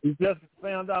you just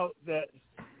found out that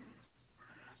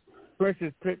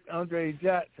Princess picked Andre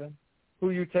Jackson.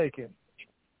 Who you taking?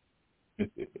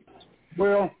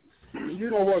 Well, you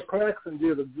know what? Claxton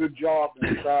did a good job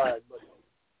inside, but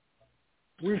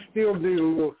we still need a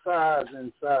little size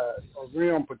inside, a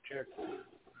rim protector.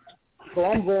 So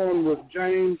I'm going with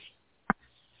James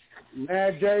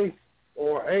Nadje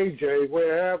or AJ,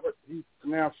 wherever he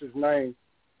pronounced his name,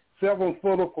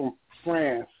 7-footer from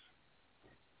France.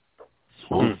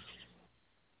 What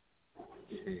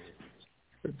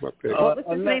was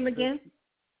his name again?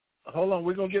 Hold on,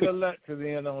 we're going to get Alexa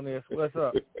in on this. What's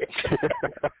up?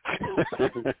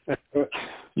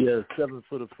 Yeah,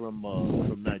 7-footer from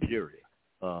Nigeria,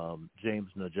 James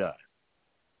Najai.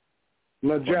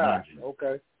 Najai,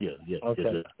 okay. Yeah.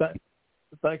 Okay.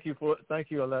 Thank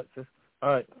you, Alexis. All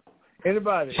right.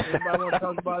 Anybody want to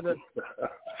talk about it?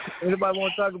 Anybody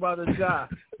want to talk about Najai?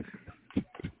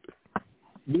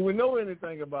 Do we know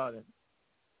anything about him?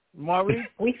 Maurice?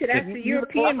 We should ask the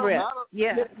European rep.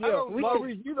 Yeah.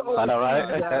 Maurice, you the I know,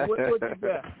 right? What you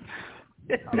got?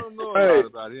 I don't know a lot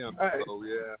about him, so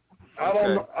yeah. I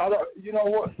don't know. You know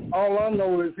what? All I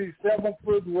know is he's 7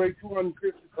 foot and weighs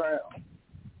 250 pounds.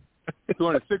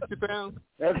 260 pounds?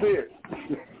 That's it.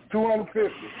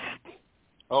 250.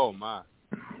 Oh my.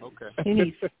 Okay.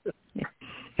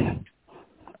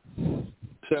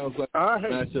 Sounds like a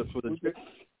matchup for the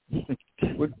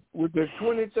with the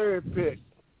 23rd pick,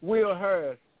 Will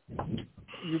Harris.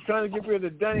 You're trying to get rid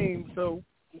of Dame, so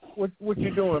what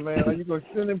you doing, man? Are you going to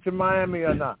send him to Miami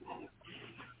or not?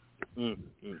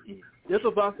 It's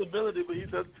a possibility, but he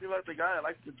doesn't seem like the guy that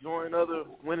likes to join other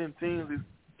winning teams.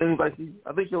 I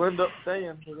think he'll end up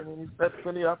staying. I mean, he's had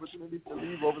plenty of opportunities to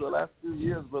leave over the last 2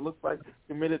 years, but looks like he's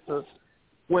committed to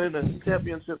winning a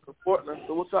championship for Portland.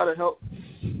 So we'll try to help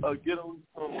get him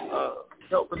some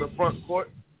help in the front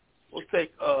court. We'll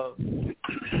take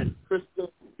Krista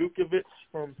Dukovic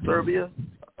from Serbia,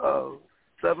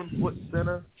 7-foot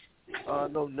center.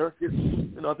 No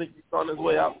Nurkic. I think he's on his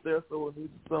way out there, so we'll need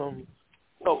some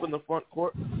help in the front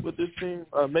court with this team.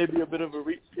 Maybe a bit of a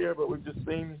reach here, but we've just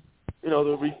seen,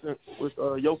 the recent with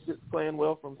Jokic playing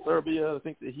well from Serbia. I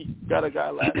think that he got a guy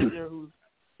last year who's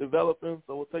developing,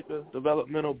 so we'll take a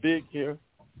developmental big here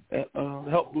and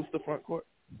help boost the front court.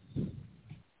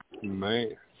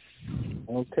 Man.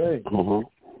 Okay.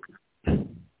 Mm-hmm.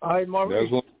 All right,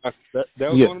 Maurice. That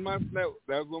was one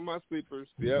of my sleepers.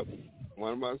 Yep,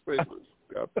 one of my sleepers.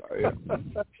 Yeah.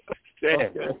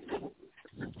 Okay.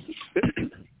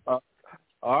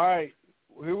 All right,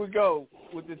 here we go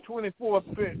with the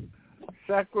 24th pick.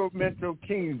 Sacramento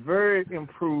Kings, very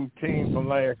improved team from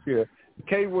last year.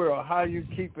 K-World, how are you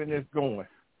keeping this going?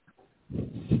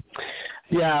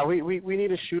 Yeah, we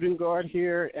need a shooting guard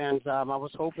here, and I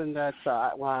was hoping that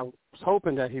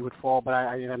he would fall, but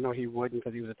I know he wouldn't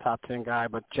because he was a top 10 guy.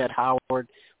 But Jet Howard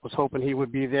was hoping he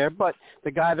would be there, but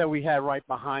the guy that we had right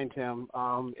behind him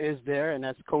is there, and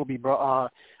that's Kobe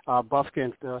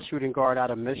Buffkin, the shooting guard out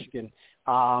of Michigan.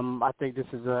 I think this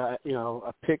is a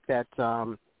pick that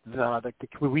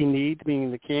we need,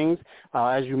 being the Kings.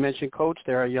 As you mentioned, Coach,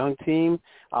 they're a young team,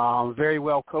 very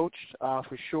well coached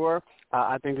for sure.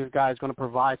 I think this guy is going to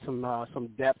provide some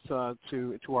depth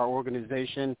to our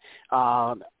organization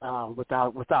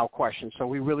without question. So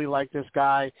we really like this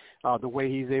guy, the way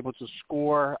he's able to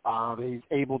score. He's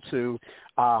able to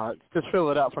just fill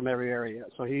it up from every area.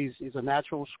 So he's a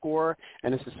natural scorer,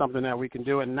 and this is something that we can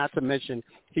do. And not to mention,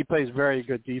 he plays very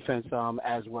good defense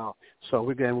as well. So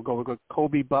we'll go with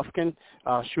Kobe Buffkin,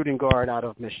 shooting guard out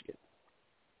of Michigan.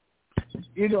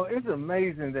 It's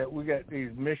amazing that we got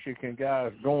these Michigan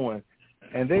guys going.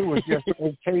 And they were just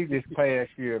okay this past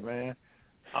year, man.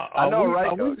 I know,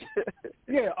 right, Coach?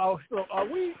 Yeah. So are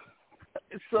we?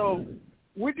 So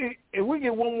if we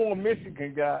get one more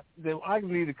Michigan guy, then I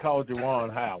need to call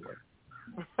Juwan Howard.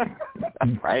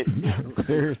 Right?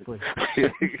 Seriously.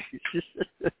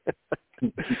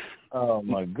 Oh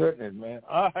my goodness, man!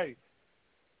 All right.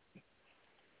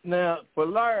 Now for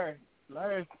Larry's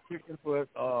picking for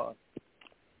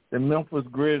the Memphis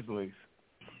Grizzlies,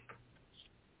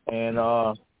 and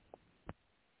I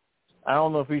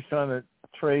don't know if he's trying to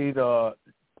trade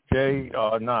Jay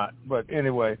or not, but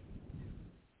anyway,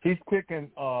 he's picking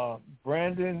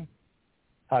Brandon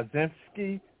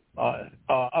Podziemski,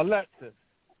 Alexis,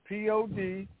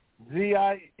 Podziemski,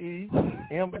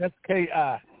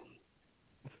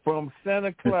 from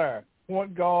Santa Clara,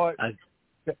 point guard. I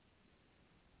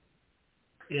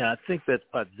think that's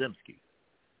Podziemski.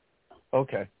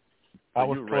 Okay. I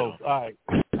was close. Right.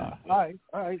 All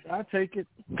right. I'll take it.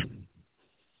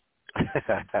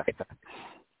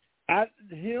 I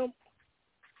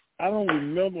don't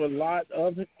remember a lot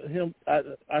of him.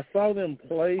 I saw them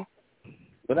play,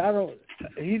 but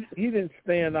he didn't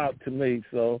stand out to me,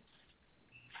 so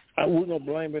we're going to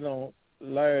blame it on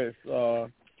Larry's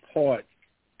heart.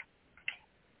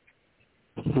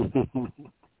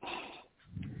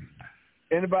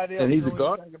 Anybody else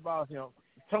know anything about him?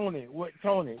 Tony,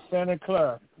 Santa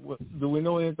Clara, do we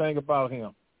know anything about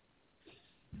him?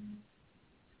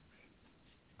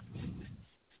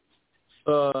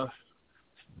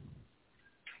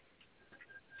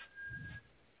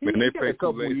 Man, they played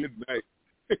too late tonight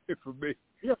for me.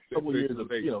 Yeah, a couple years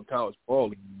of college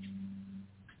ball.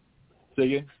 Say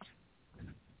again?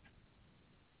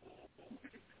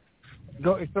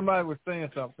 Go. If somebody was saying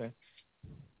something.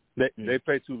 They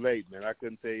play too late, man. I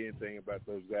couldn't tell you anything about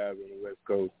those guys on the West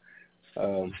Coast.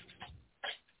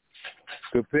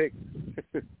 Good pick.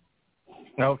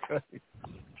 Okay.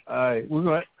 All right. We're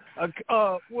going.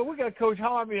 We got Coach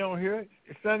Harvey on here.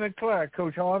 Santa Clara,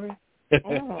 Coach Harvey.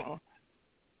 Oh.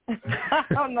 I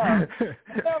don't know.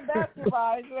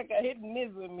 Basketball is like a hit and miss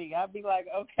with me. I'd be like,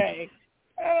 okay,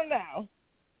 I don't know.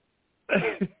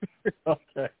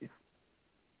 Okay.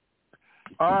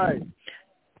 All right.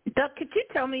 Doug, could you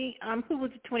tell me who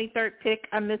was the 23rd pick?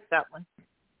 I missed that one.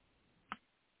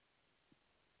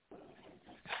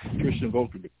 Christian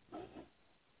Volker.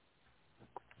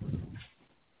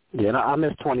 Yeah, I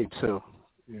missed 22.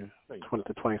 Yeah, the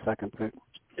 22nd pick.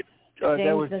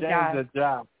 That was James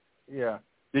Najah. Yeah.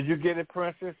 Did you get it,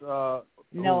 Princess? No,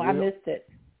 I missed it.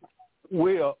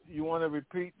 Will, you want to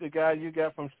repeat the guy you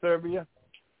got from Serbia?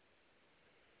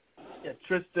 Yeah,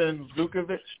 Tristan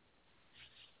Vukovic.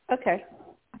 Okay.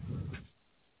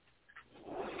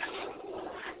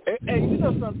 Hey, you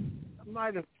know something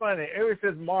might have funny. Ever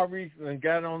since Maurice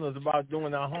got on us about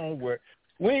doing our homework,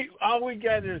 all we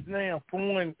got is now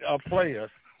foreign players.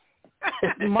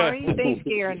 Maurice ain't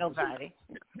scaring nobody.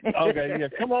 Okay, yeah,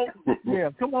 come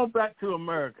on back to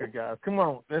America, guys. Come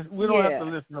on, we don't have to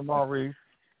listen to Maurice.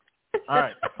 All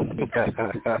right. With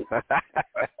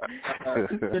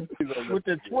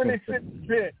the 26th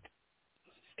pick,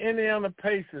 Indiana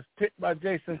Pacers picked by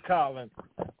Jason Collins.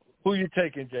 Who you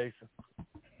taking, Jason?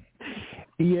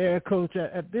 Yeah, Coach,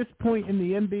 at this point in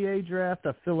the NBA draft,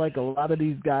 I feel like a lot of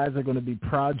these guys are going to be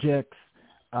projects.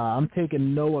 I'm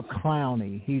taking Noah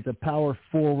Clowney. He's a power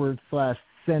forward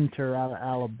 / center out of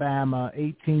Alabama,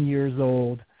 18 years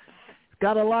old. He's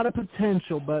got a lot of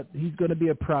potential, but he's going to be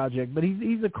a project. But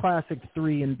he's a classic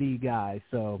 3-and-D guy,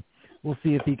 so we'll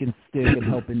see if he can stick and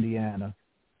help Indiana.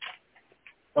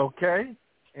 Okay.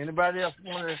 Anybody else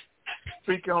want to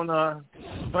speak on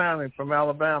Clowney from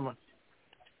Alabama?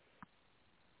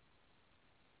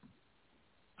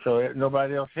 So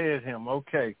nobody else has him.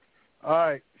 Okay. All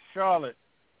right. Charlotte,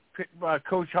 picked by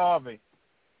Coach Harvey.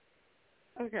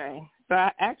 Okay. So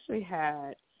I actually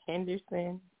had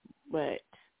Henderson, but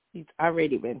he's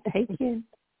already been taken.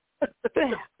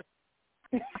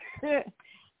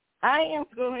 I am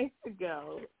going to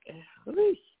go.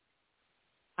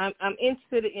 I'm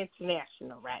into the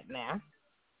international right now.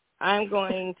 I'm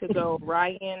going to go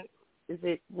Ryan. Is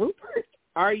it Rupert?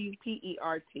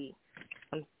 Rupert.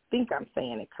 I think I'm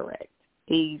saying it correct.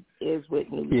 He is with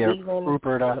New Zealand.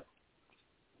 Rupert. Out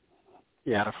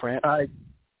of France.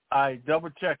 I double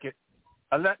check it.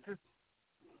 Alexis.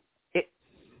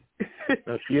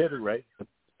 No, she had it right.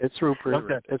 It's Rupert.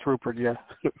 Okay. It's Rupert. Yeah.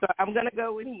 So I'm gonna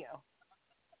go with him.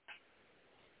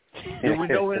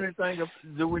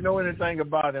 Do we know anything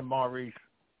about him, Maurice?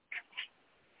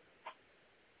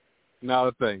 Not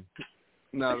a thing.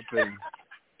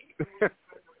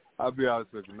 I'll be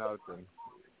honest with you, not a thing.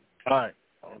 All right.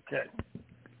 Okay.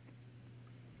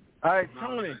 All right,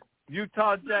 Tony,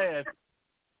 Utah Jazz.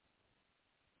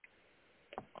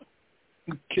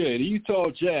 Okay, the Utah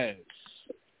Jazz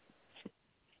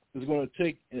is going to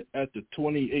take at the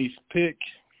 28th pick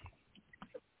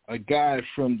a guy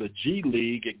from the G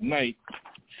League, Ignite,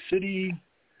 City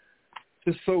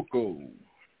Sissoko,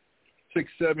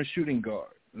 6'7" shooting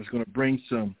guard. That's going to bring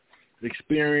some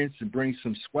experience and bring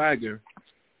some swagger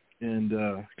and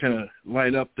kind of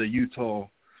light up the Utah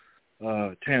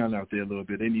town out there a little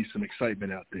bit. They need some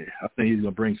excitement out there. I think he's going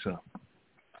to bring some.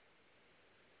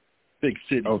 Big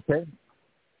city. Okay.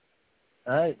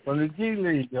 All right, from the G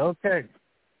League. Okay.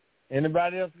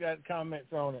 Anybody else got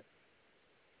comments on it?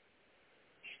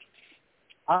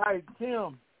 All right,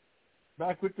 Tim,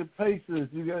 back with the Pacers.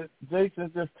 You got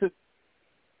Jason just took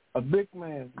a big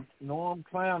man, Norm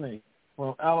Clowney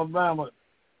from Alabama.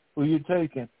 Who you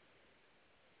taking?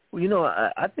 Well,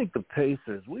 I think the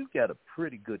Pacers, we've got a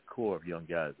pretty good core of young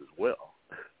guys as well.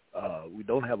 We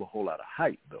don't have a whole lot of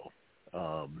height, though.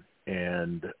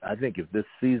 And I think if this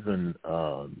season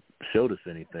showed us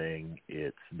anything,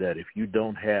 it's that if you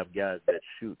don't have guys that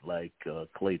shoot like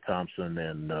Klay Thompson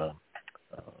and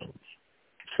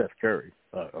Steph Curry,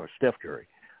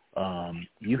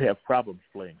 you have problems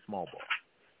playing small ball.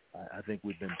 I think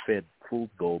we've been fed fool's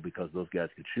gold because those guys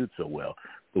could shoot so well.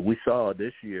 But we saw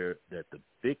this year that the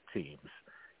big teams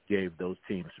gave those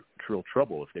teams real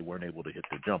trouble if they weren't able to hit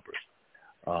the jumpers.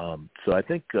 So I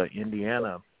think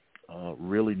Indiana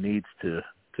really needs to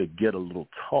get a little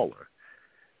taller.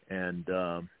 And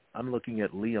I'm looking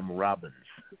at Liam Robbins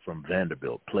from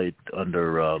Vanderbilt, played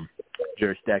under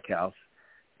Jerry Stackhouse,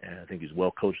 and I think he's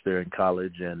well coached there in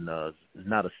college and is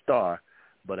not a star,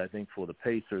 but I think for the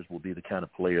Pacers will be the kind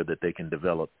of player that they can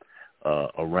develop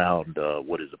around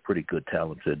what is a pretty good,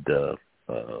 talented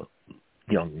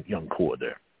young core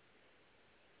there.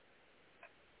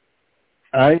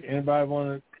 All right. Anybody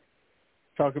want to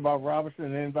talk about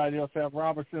Robertson? Anybody else have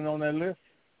Robertson on that list?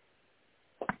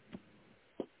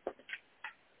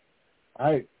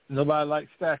 All right. Nobody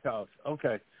likes Stackhouse.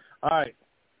 Okay. All right.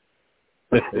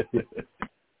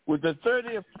 With the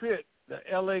 30th pick, the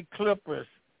L.A. Clippers,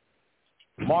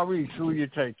 Maurice, who are you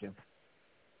taking?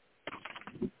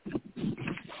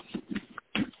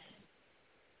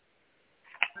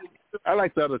 I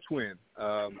like the other twin.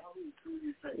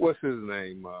 What's his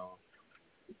name?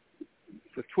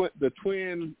 The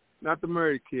twin, not the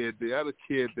Murray kid, the other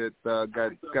kid that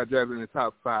got drafted in the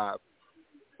top 5.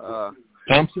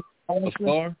 Thompson?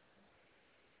 Star?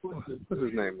 What's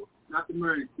his name? Not the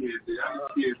Murray kid, the other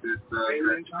kid that got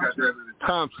drafted in the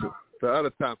Thompson, the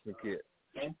other Thompson kid.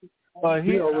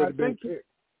 He already been picked.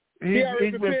 He's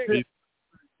been picked.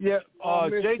 Yeah,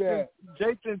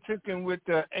 Jason took him with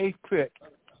the 8th pick.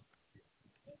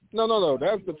 No.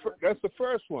 That's the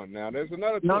first one. Now there's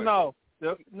another. No.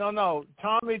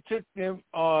 Tommy took him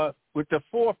with the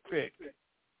 4th pick.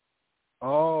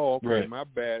 Oh, okay. Right. My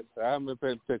bad. I haven't been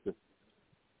paying attention.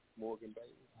 Morgan Beatty.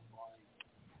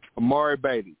 Amari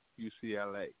Beatty,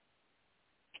 UCLA.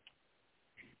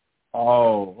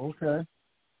 Oh, okay.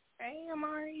 Hey,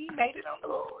 Amari, you made it on the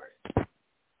board.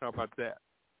 How about that?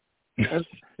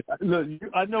 Look,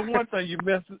 I know one thing.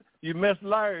 You messed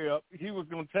Larry up. He was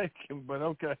going to take him, but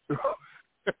okay.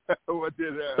 What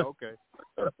did that? Okay.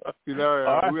 See, Larry,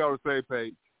 right. We on the same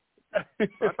page.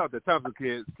 I thought the Thompson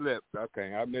kid slipped.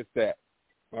 Okay, I missed that.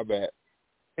 My bad.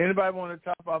 Anybody want to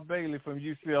top out Bailey from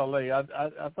UCLA?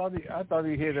 I thought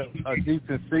he hit a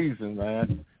decent season,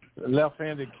 man.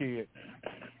 Left-handed kid.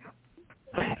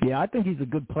 Yeah, I think he's a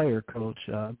good player, Coach.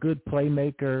 Good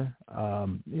playmaker.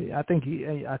 I think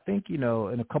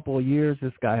in a couple of years,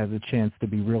 this guy has a chance to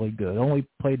be really good. Only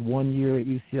played 1 year at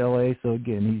UCLA, so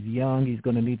again, he's young. He's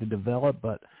going to need to develop,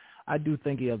 but I do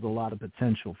think he has a lot of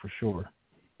potential for sure.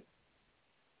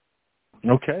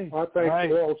 Okay, I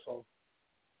think so also.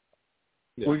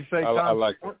 Yeah. What do you say, Tom? I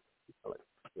like it.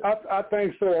 I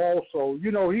think so also.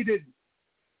 He did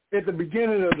at the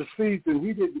beginning of the season.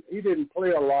 He didn't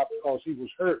play a lot because he was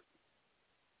hurt.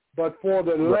 But for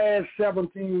the last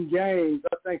 17 games,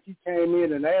 I think he came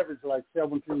in and averaged like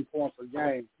 17 points a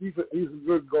game. He's a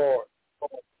good guard.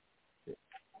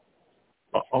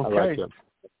 Okay. I like him.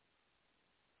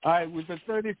 All right, with the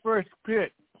 31st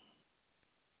pick,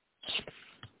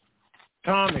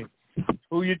 Tommy,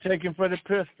 who you taking for the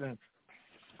Pistons?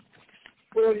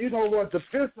 Well, you know what? The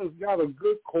Pistons got a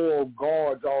good core of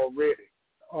guards already.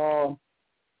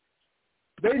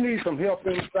 They need some help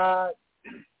inside.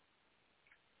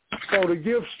 So to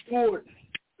give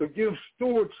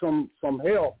Stewart some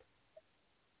help,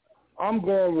 I'm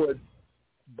going with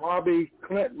Bobby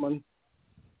Clintman,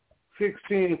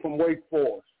 16 from Wake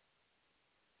Forest.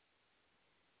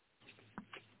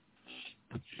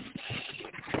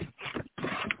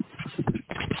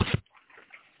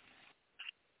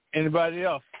 Anybody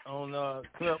else on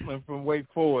Clintman from Wake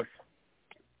Forest?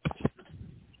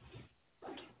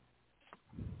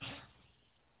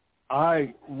 All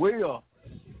right, Will,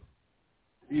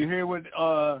 you hear what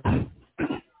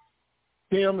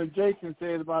Tim and Jason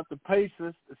said about the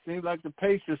Pacers? It seems like the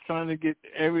Pacers trying to get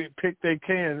every pick they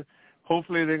can.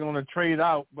 Hopefully they're going to trade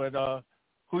out, but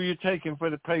who you taking for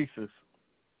the Pacers?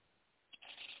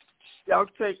 Yeah, I'll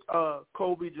take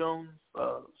Kobe Jones,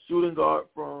 shooting guard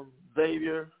from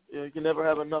Xavier. You can never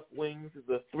have enough wings. He's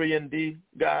a 3-and-D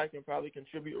guy, can probably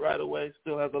contribute right away.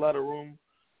 Still has a lot of room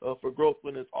for growth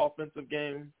in his offensive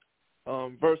game.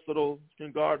 Versatile,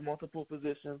 can guard multiple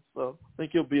positions. So I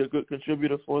think he'll be a good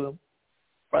contributor for them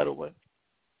right away.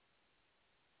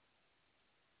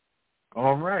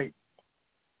 All right.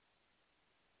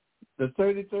 The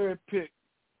 33rd pick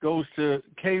goes to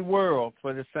K-World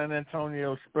for the San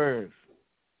Antonio Spurs.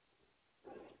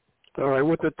 All right,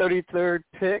 with the 33rd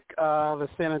pick, the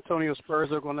San Antonio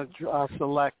Spurs are going to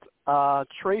select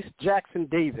Trace Jackson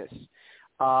Davis,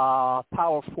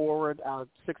 power forward,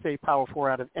 6'8" power forward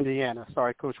out of Indiana.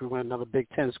 Sorry, Coach, we went another Big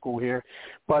Ten school here.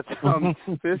 But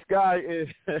this guy,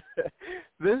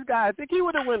 I think he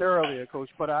would have went earlier, Coach,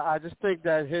 but I just think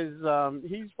that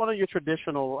he's one of your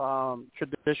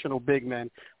traditional big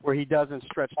men where he doesn't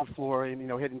stretch the floor and,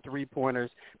 hitting three-pointers.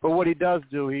 But what he does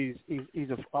do, he's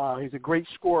a great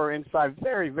scorer inside,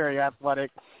 very, very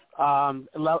athletic,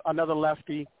 another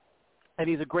lefty. And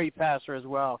he's a great passer as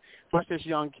well. Plus this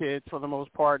young kid, for the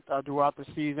most part, throughout the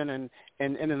season and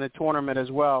in the tournament as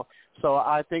well. So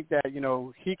I think that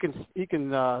he can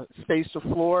space the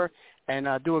floor and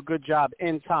do a good job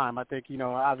in time. I think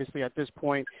obviously at this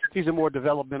point he's a more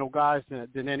developmental guy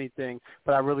than anything.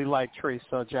 But I really like Trace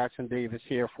Jackson Davis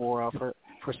here for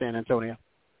San Antonio.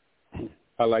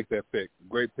 I like that pick.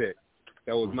 Great pick.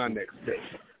 That was my next pick.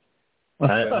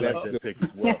 I like that pick as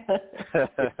well.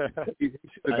 He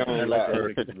should have gone a lot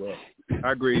earlier.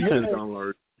 I agree. He should have gone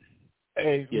earlier.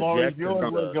 Hey, Maurice,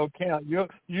 yours will go count. You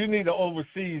need an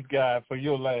overseas guy for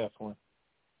your last one.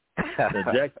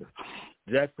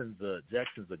 Jackson's a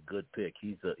good pick.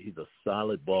 He's a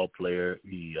solid ball player.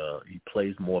 He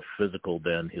plays more physical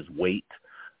than his weight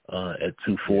at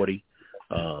 240.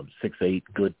 6'8",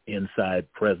 good inside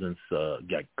presence.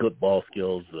 Got good ball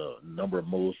skills. Number of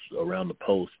moves around the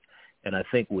post. And I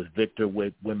think with Victor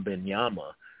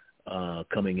Wembanyama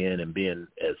coming in and being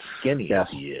as skinny as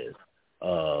he is,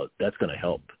 that's going to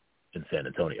help in San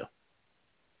Antonio.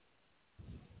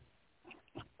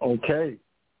 Okay.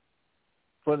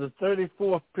 For the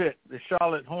 34th pick, the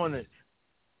Charlotte Hornets,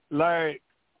 Larry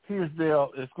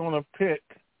Teasdale is going to pick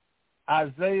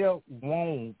Isaiah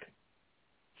Wong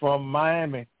from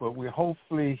Miami, but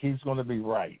hopefully he's going to be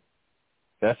right.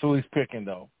 That's who he's picking,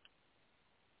 though.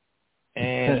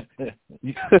 And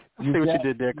you see what you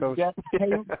did there, Coach.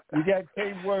 You got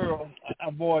K-World. I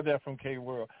borrowed that from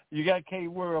K-World. You got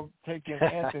K-World taking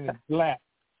Anthony Black.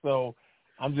 So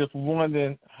I'm just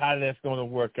wondering how that's going to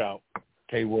work out,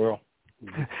 K-World.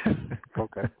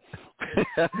 Okay.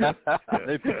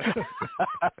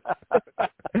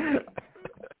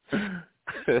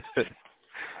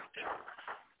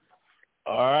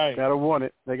 All right. Gotta want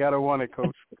it. They gotta want it,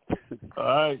 Coach. All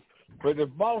right. For the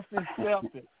Boston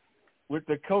Celtics, with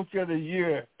the Coach of the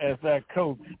Year as that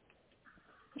coach,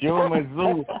 Joe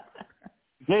Mazzulla.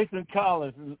 Jason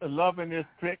Collins, loving this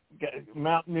pick,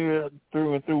 Mountaineer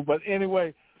through and through. But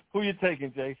anyway, who you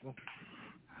taking, Jason?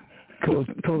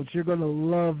 Coach, you're going to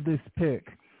love this pick.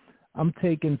 I'm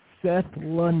taking Seth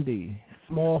Lundy,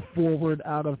 small forward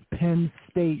out of Penn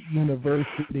State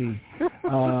University.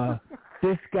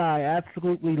 This guy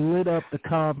absolutely lit up the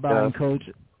combine, Coach.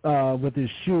 With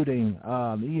his shooting,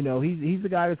 he's the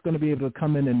guy that's going to be able to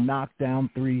come in and knock down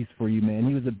threes for you, man.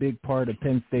 He was a big part of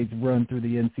Penn State's run through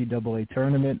the NCAA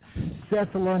tournament.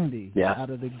 Seth Lundy,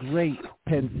 out of the great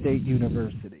Penn State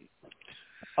University.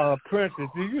 Princess,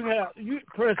 do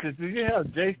you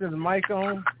have Jason's mic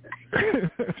on?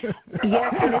 Yes,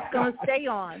 and it's going to stay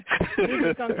on. We're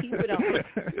just going to keep it on.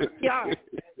 Yeah.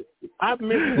 I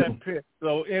missed that pick.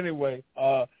 So anyway,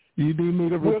 you need me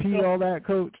to repeat all that,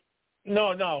 Coach?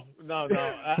 No.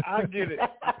 I get it.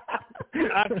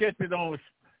 I catch it on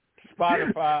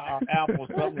Spotify or Apple,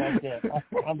 something like that.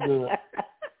 I'm good.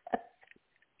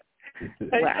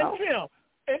 Wow.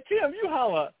 And Tim, you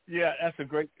holler. Yeah, that's a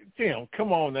great Tim.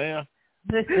 Come on now.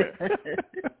 The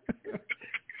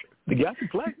guy can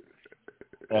play.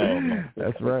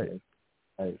 That's right.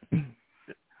 Hey.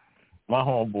 My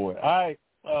homeboy. All right,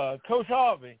 Coach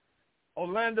Harvey,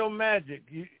 Orlando Magic.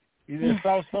 You just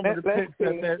saw some of the picks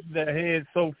that had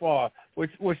so far.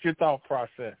 What's your thought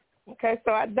process? Okay,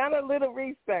 so I've done a little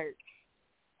research.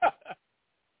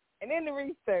 And in the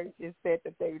research, it said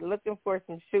that they were looking for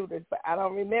some shooters, but I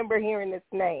don't remember hearing this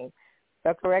name.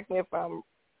 So correct me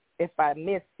if I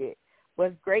missed it.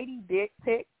 Was Grady Dick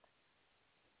picked?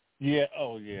 Yeah.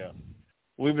 Oh, yeah.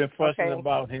 We've been fussing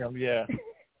about him. Yeah.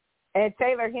 And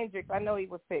Taylor Hendricks, I know he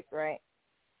was picked, right?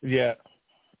 Yeah.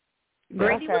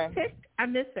 Grady was picked? I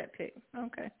missed that pick.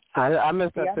 Okay. I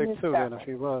missed that pick too. Then if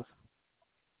he was.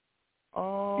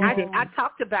 I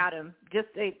talked about him just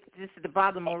to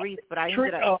bother Maurice, but I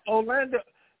ended up.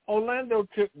 Orlando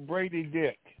took Brady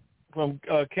Dick from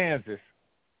Kansas.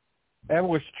 That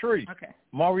was Tree. Okay.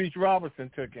 Maurice Robinson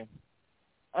took him.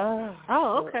 Oh,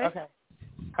 okay. Okay.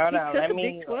 Hold on. Let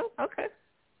me. Okay.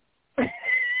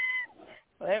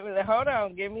 Hold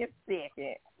on. Give me a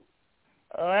second.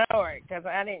 Lord, because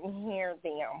I didn't hear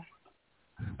them.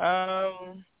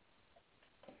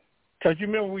 Because you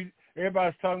remember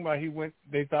everybody's talking about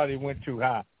they thought he went too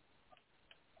high.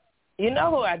 You know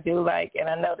who I do like, and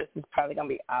I know this is probably going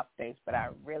to be off stage, but I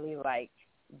really like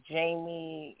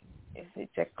Jamie. Is it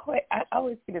Jaquez? I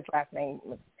always see his last name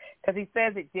because he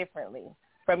says it differently.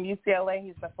 From UCLA,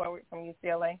 he's the forward from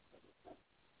UCLA.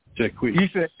 Jaquez. You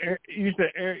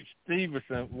said Eric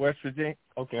Stevenson, West Virginia.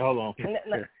 Okay, hold on.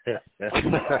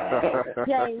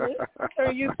 Jamie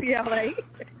from UCLA.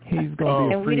 He's going to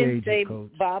be a and free we didn't agent, say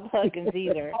Coach. Bob Huggins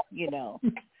either. You know.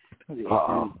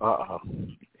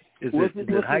 What's his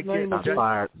name?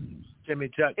 Fired. Jimmy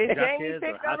Is Jamie Jaquez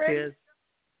picked or already? Jaquez?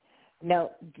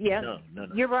 No. Yeah. No.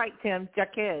 You're right, Tim.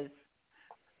 Jaquez.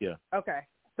 Yeah. Okay.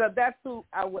 So that's who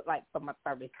I would like for my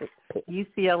 36th pick.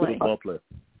 UCLA. Ball player.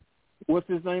 What's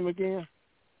his name again?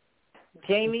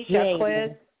 Jamie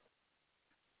Jaquez.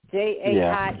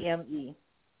 Jaime.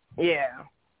 Yeah.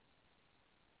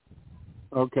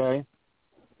 Okay.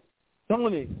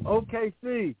 Tony,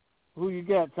 OKC. Who you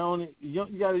got, Tony? You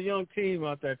got a young team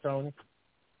out there, Tony.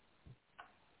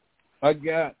 I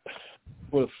got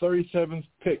for the 37th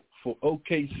pick for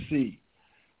OKC.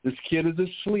 This kid is a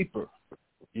sleeper.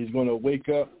 He's going to wake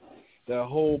up that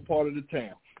whole part of the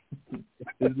town.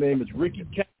 His name is Ricky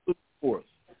Council IV.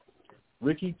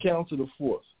 Ricky Council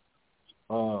IV.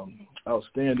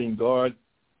 Outstanding guard.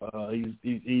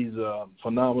 He's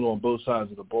phenomenal on both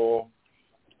sides of the ball.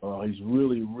 He's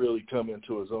really, really come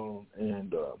into his own,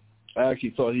 and I actually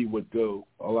thought he would go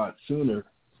a lot sooner,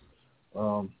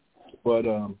 but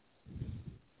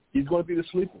he's going to be the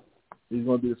sleeper. He's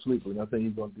going to be the sleeper, and I think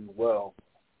he's going to do well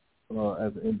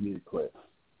as an NBA player.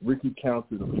 Ricky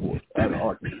Council IV out of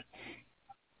Arkansas.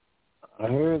 I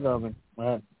heard of him.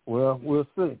 Well, we'll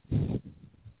see.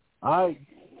 All right,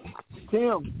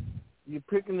 Tim, you're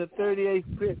picking the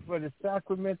 38th pick for the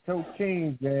Sacramento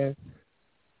Kings, man.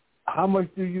 How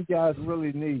much do you guys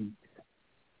really need?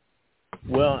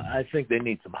 Well, I think they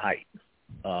need some height.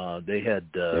 They had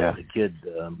the kid.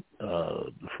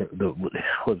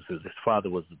 His father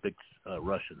was a big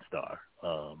Russian star.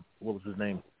 What was his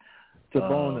name?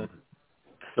 Sabonis.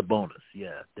 Sabonis,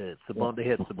 yeah. They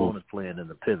had Sabonis playing in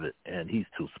the pivot, and he's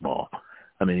too small.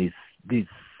 I mean, he's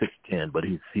 6'10", but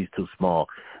he's too small.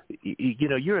 You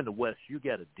know, you're in the West. You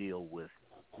got to deal with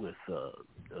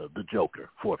the Joker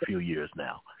for a few years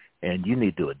now, and you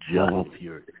need to adjust if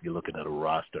you're looking at a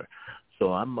roster.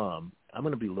 So I'm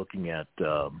going to be looking at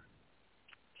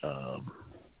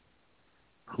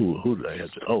who do I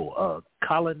have?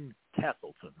 Colin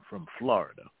Castleton from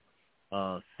Florida,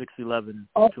 6'11",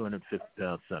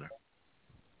 250-pound center.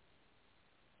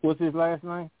 What's his last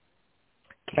name?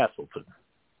 Castleton.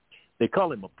 They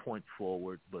call him a point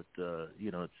forward, but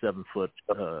at 7 foot,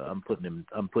 I'm putting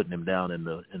him down in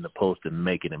the post and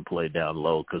making him play down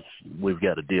low because we've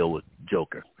got to deal with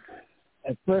Joker.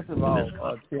 And first of all,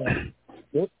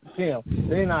 Tim,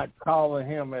 they're not calling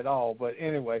him at all. But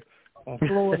anyway, on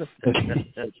Florida.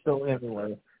 So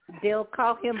anyway, they'll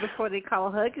call him before they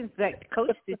call Huggins back to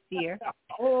coach this year.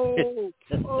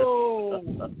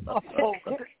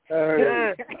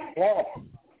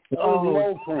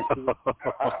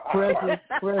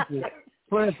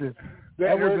 Princess.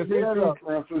 That was a setup.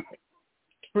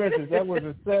 Princess, that was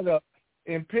a setup.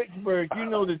 In Pittsburgh, you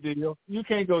know the deal. You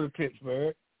can't go to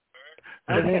Pittsburgh.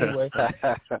 But anyway.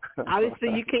 Obviously,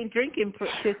 you can't drink in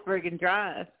Pittsburgh and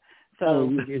drive.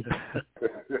 So.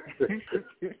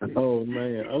 Oh,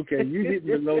 man. Okay, you hit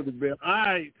me below the belt. All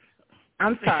right.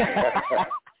 I'm sorry.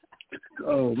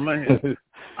 Oh, man.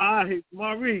 All right,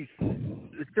 Maurice,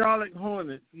 the Charlotte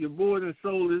Hornets, your board and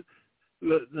soul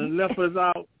left us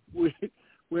out. We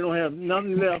don't have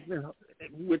nothing left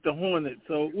with the Hornets.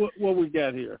 So what we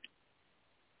got here?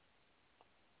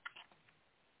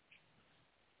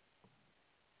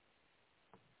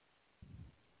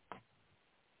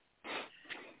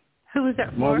 Who was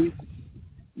that for?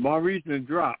 Maurice and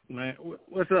drop, man.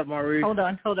 What's up, Maurice? Hold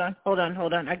on.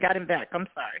 I got him back. I'm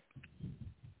sorry.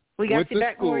 We got you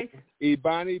back, Maurice?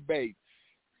 Ebony Bates.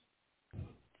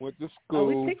 Went to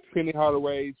school. Penny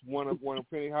Hardaway's one of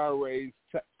Penny Hardaway's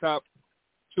top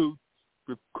 2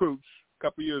 recruits a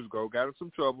couple years ago. Got in some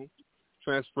trouble.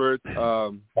 Transferred.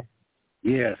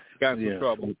 Yes. Got in some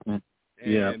trouble.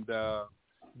 Yeah. And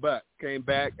but came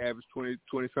back, averaged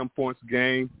 20-some points a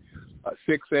game.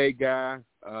 6'8" guy.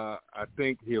 I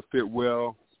think he'll fit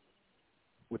well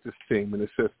with this team and this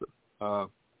system.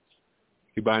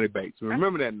 Emoni Bates.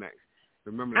 Remember that name.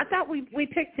 I thought we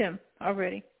picked him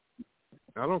already.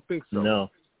 I don't think so. No.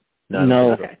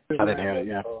 Okay. I didn't hear it.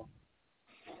 Yeah.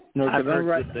 No, I've because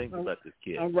heard good things about this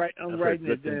kid. I'm writing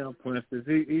it down, Princess.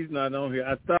 He's not on here.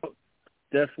 I thought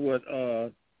that's what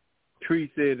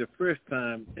Tree said the first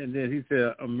time, and then he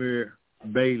said Amir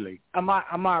Bailey.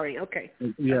 Amari, okay.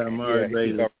 Yeah, Amari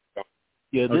Bailey.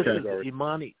 Yeah, this is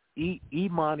Emoni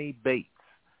Bates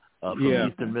from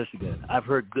Eastern Michigan. I've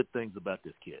heard good things about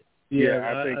this kid.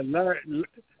 Yeah, I think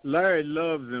Larry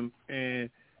loves him and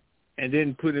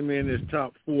didn't put him in his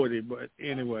top 40. But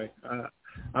anyway,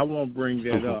 I won't bring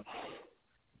that up.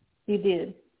 You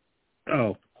did.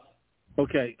 Oh,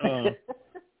 okay.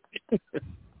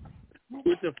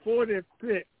 With the 40th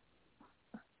pick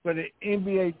for the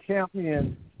NBA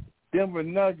champion Denver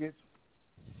Nuggets,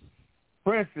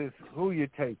 Princess, who you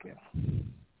taking?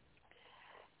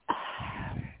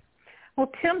 Well,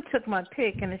 Tim took my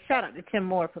pick, and a shout out to Tim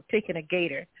Moore for picking a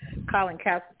Gator, Colin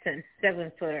Castleton,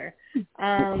 7-footer.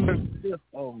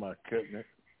 Oh my goodness!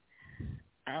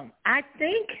 I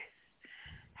think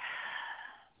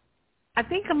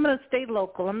I'm going to stay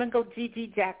local. I'm going to go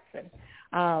G.G. Jackson,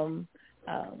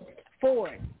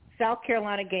 forward, South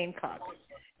Carolina Gamecocks.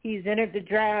 He's entered the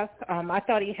draft. I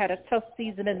thought he had a tough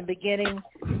season in the beginning.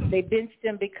 They benched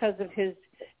him because of his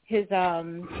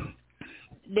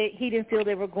he didn't feel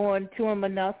they were going to him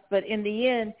enough. But in the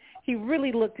end, he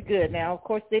really looked good. Now, of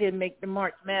course, they didn't make the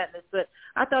March Madness, but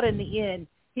I thought in the end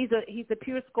he's a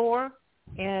pure scorer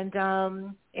and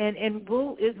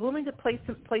is willing to play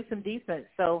some defense.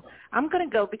 So I'm going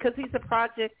to go because he's a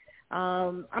project.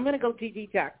 I'm going to go G.G.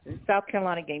 Jackson, South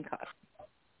Carolina Gamecocks.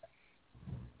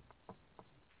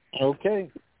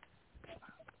 Okay.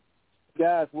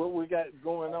 Guys, what we got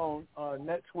going on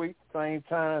next week, same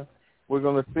time, we're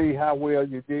going to see how well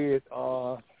you did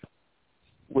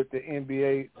with the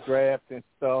NBA draft and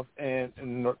stuff. And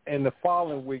in the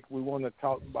following week, we want to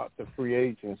talk about the free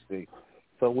agency.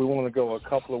 So we want to go a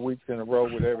couple of weeks in a row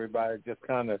with everybody, just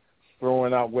kind of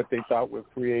throwing out what they thought with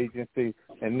free agency,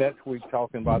 and next week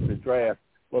talking about the draft.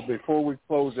 But before we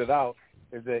close it out,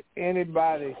 is there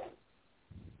anybody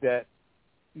that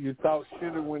you thought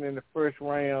should have went in the first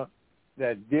round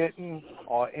that didn't,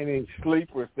 or any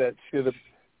sleepers that should have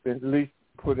been at least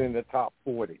put in the top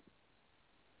 40?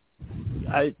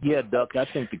 Duck, I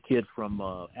think the kid from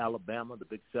Alabama, the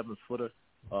big 7-footer,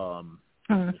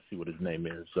 let's see what his name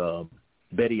is,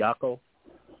 Bediako.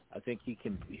 I think he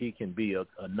can be a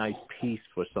nice piece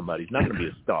for somebody. He's not going to be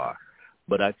a star,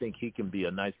 but I think he can be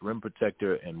a nice rim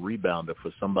protector and rebounder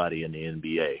for somebody in the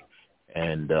NBA.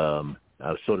 And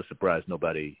I was sort of surprised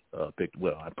nobody picked.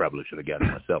 Well, I probably should have got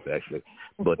it myself actually,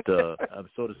 but I'm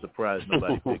sort of surprised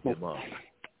nobody picked him up.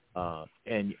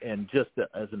 And just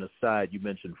as an aside, you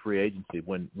mentioned free agency.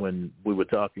 When we were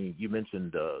talking, you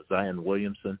mentioned Zion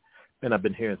Williamson. And I've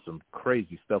been hearing some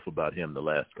crazy stuff about him the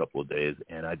last couple of days.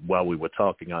 And while we were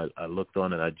talking, I looked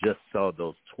on and I just saw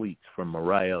those tweets from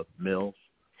Mariah Mills.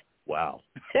 Wow.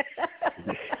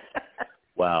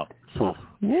 Wow.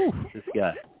 This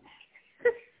guy.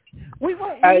 We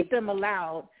won't read them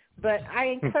aloud, but I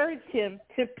encourage him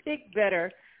to pick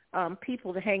better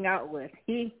people to hang out with.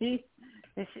 She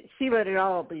let it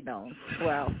all be known.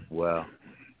 Wow. Wow.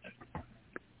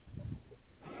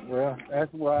 Well,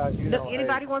 that's why,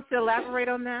 anybody wants to elaborate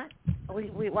on that?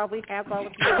 While we have all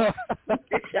of you.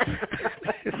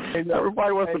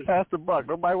 Everybody wants to pass the buck.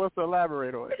 Nobody wants to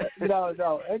elaborate on it. No.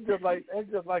 It's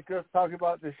just like us talking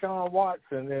about Deshaun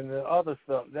Watson and the other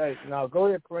stuff. Now, go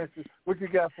ahead, Princess. What you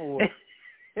got for us?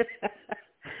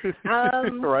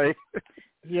 Right.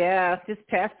 Yeah, just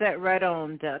pass that right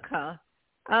on, Duck, huh?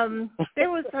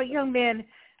 There was a young man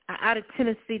out of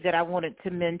Tennessee that I wanted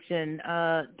to mention,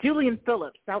 Julian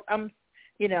Phillips. I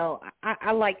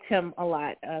liked him a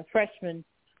lot, freshman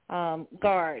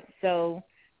guard. So,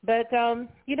 but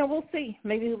we'll see.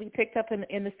 Maybe he'll be picked up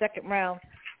in the second round.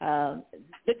 The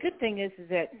good thing is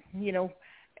that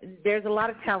there's a lot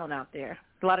of talent out there,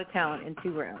 a lot of talent in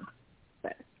 2 rounds.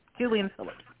 But Julian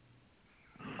Phillips.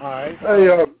 All right.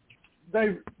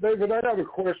 Hey, David, I have a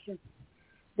question.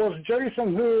 Was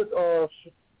Jason Hood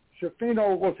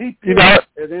Shafino, was he picked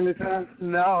at any time?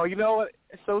 No, you know what?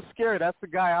 It's so scary. That's the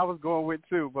guy I was going with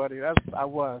too, buddy. I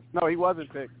was. No, he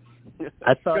wasn't picked.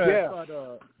 I thought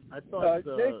I thought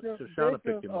Shoshana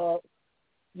picked him up.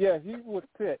 Yeah, he was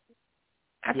picked.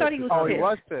 I thought he was picked. picked. He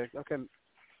was picked. Okay.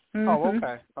 Mm-hmm. Oh,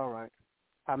 okay. All right.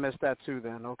 I missed that too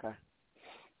then. Okay.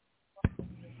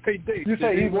 Hey, Dave, you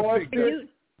say he was picked?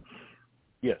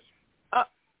 Yes.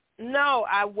 No,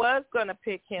 I was going to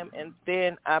pick him, and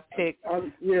then I picked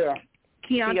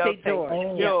Keontae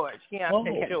George.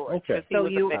 Keontae George. Okay. So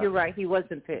you're right. He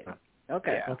wasn't picked.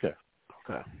 Okay. Yeah. Okay.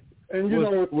 And you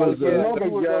know, who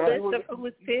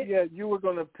was picked? Yeah, you were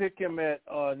going to pick him at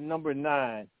number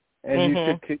 9, and you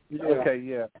should kick. Okay,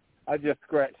 yeah. I just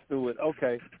scratched through it.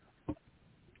 Okay.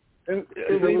 And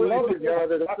another guy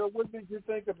so what did you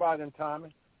think about him,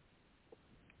 Tommy?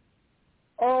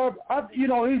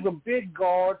 He's a big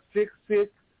guard, 6'6",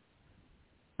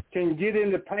 can get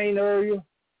in the paint area.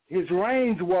 His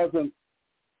range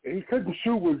he couldn't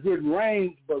shoot with good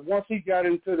range, but once he got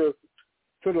into the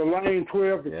lane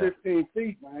 12 to 15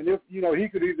 feet, man, he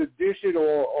could either dish it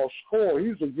or score. He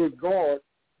was a good guard.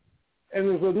 And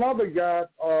there's another guy,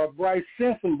 Bryce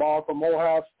Sensabaugh from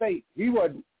Ohio State. He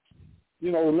wasn't,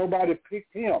 nobody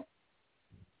picked him.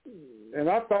 And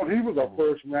I thought he was a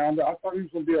first rounder. I thought he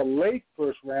was going to be a late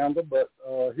first rounder, but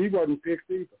he wasn't picked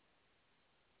either.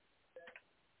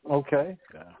 Okay.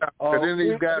 Could any of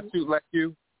these guys shoot like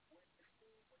you?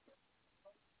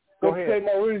 Go ahead,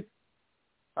 Maurice.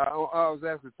 I was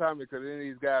asking Tommy, could any of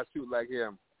these guys shoot like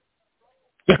him?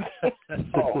 I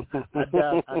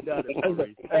doubt it,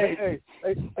 Maurice. Hey,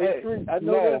 I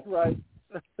know that's right.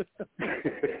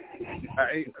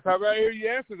 Tommy, I hear you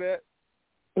answer that.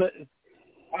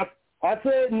 I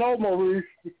said no, Maurice.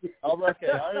 Okay,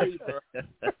 I hear you, sir.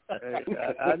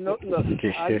 I know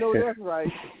that's right.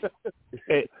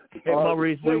 Hey,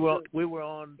 Maurice, we were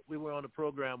on the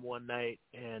program one night,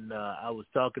 and I was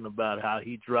talking about how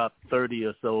he dropped 30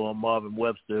 or so on Marvin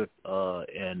Webster,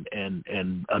 and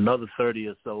another 30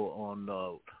 or so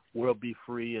on World Be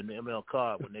Free and ML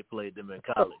Card when they played them in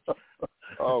college.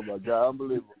 Oh my God,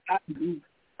 unbelievable!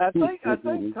 I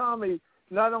think Tommy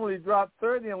not only dropped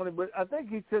 30 on it, but I think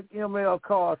he took ML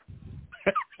Card.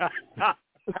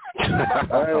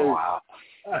 Wow.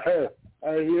 Hey,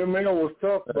 ML was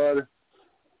tough, buddy.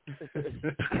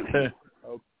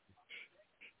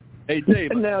 Hey,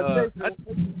 Dave. Now,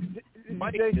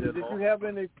 Jason, did you have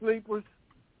any sleepers?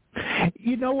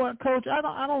 You know what, Coach? I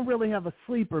don't really have a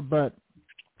sleeper, but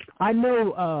I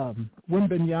know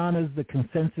Wembanyama's the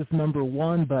consensus number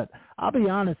 1, but I'll be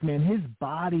honest, man, his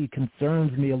body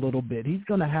concerns me a little bit. He's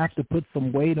going to have to put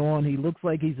some weight on. He looks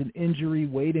like he's an injury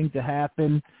waiting to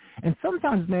happen. And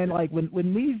sometimes, man, like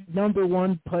when these number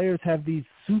 1 players have these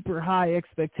super high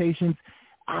expectations,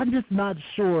 I'm just not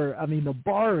sure. I mean, the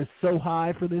bar is so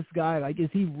high for this guy. Like, is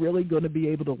he really going to be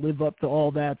able to live up to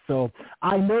all that? So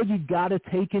I know you got to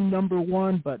take him number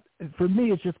 1, but for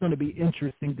me, it's just going to be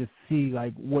interesting to see,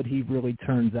 like, what he really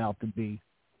turns out to be.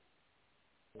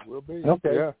 It will be.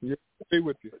 Okay. Yeah, I'll be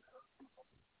with you.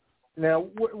 Now,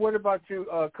 what about you,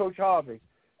 Coach Harvey?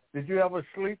 Did you have a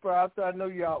sleeper out there? I know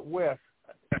you're out west.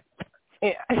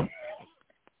 Yeah.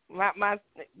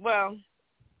 Well,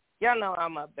 y'all know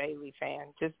I'm a Bailey fan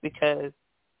just because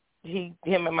him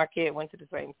and my kid went to the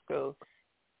same school.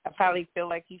 I probably feel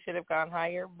like he should have gone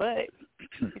higher, but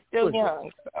he's still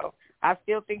young. So I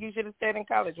still think he should have stayed in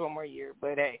college one more year.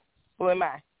 But, hey, who am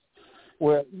I?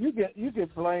 Well, you can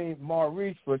blame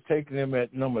Maurice for taking him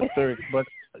at number 30, but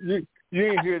you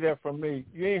ain't hear that from me.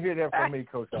 You ain't hear that from me,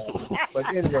 Coach Harvey. But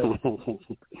anyway.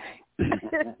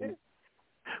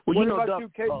 What about you,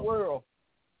 Cape World?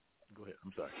 Go ahead.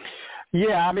 I'm sorry.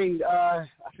 Yeah, I mean, I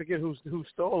forget who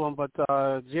stole him, but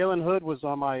Jalen Hood was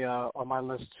on my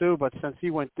list too. But since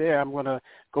he went there, I'm going to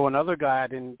go another guy.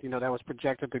 That was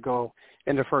projected to go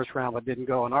in the first round, but didn't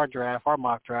go in our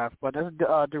mock draft. But that's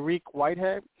Dariq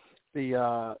Whitehead,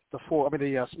 the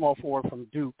small forward from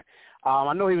Duke.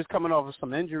 I know he was coming off of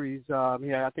some injuries. I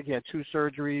think he had 2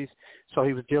 surgeries, so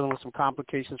he was dealing with some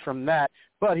complications from that.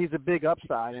 But he's a big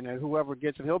upside, and whoever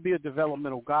gets him, he'll be a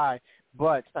developmental guy.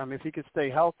 But if he can stay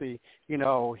healthy, he can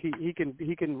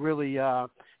really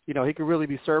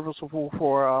be serviceable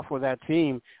for that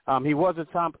team. He was a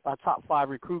top 5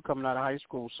 recruit coming out of high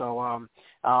school, so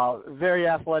very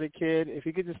athletic kid. If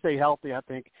he could just stay healthy, I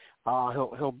think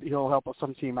he'll help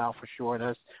some team out for sure. And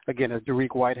that's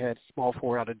Dariq Whitehead, small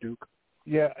forward out of Duke.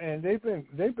 Yeah, and they've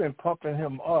been pumping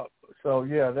him up, so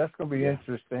yeah, that's gonna be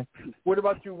interesting. What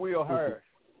about you, Will Harris?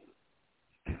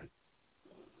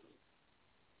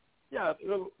 Yeah,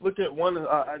 look at one,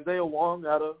 Isaiah Wong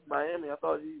out of Miami. I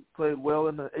thought he played well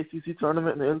in the ACC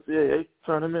tournament and the NCAA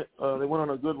tournament. They went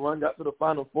on a good run, got to the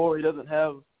Final Four. He doesn't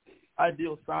have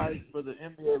ideal size for the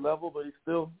NBA level, but he's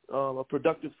still a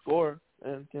productive scorer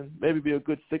and can maybe be a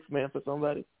good 6-man for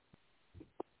somebody.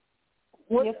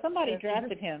 Yeah, somebody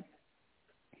drafted him.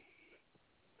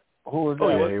 Who was that?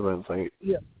 Oh, yeah, he was like...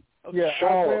 Yeah,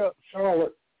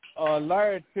 Charlotte.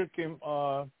 Larry took him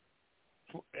to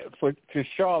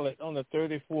Charlotte on the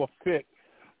 34th pick.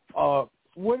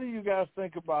 What do you guys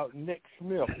think about Nick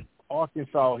Smith,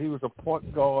 Arkansas? He was a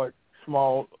point guard,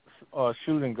 small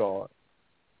shooting guard.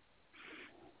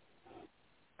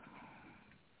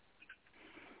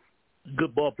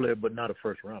 Good ball player, but not a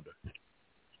first rounder.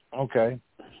 Okay.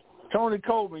 Tony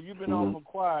Coleman, you've been awful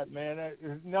quiet, man.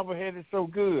 It's never had it so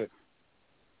good.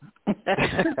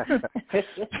 And,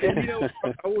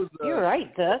 You're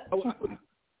right, Doug.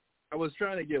 I was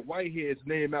trying to get Whitehead's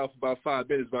name out for about 5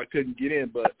 minutes, but I couldn't get in.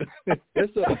 But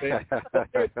that's okay.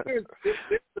 There's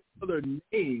another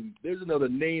name. There's another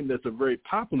name that's a very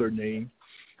popular name,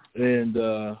 and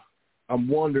I'm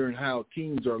wondering how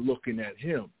teams are looking at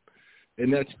him,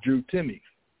 and that's Drew Timme,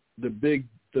 the big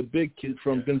kid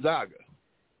from Gonzaga,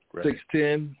 Right.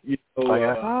 6'10".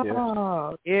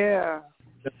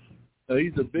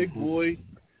 He's a big boy,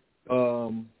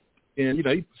 and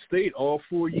he stayed all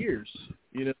 4 years.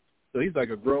 So he's like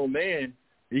a grown man.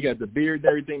 He got the beard and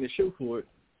everything to show for it.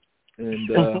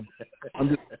 And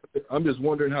I'm just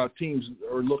wondering how teams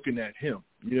are looking at him.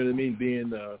 You know what I mean?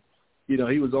 Being,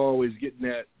 he was always getting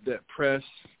that press,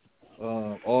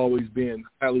 always being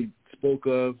highly spoke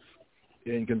of,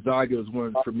 and Gonzaga was one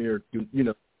of the premier,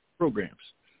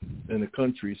 programs in the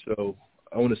country. So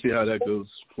I want to see how that goes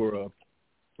for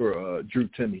Drew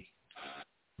Timme.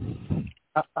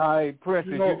 All right,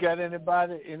 Prentice, you got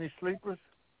any sleepers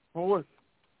for us?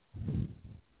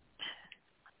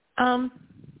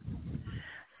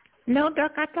 No,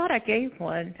 Doc, I thought I gave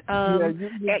one. You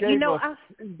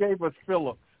gave us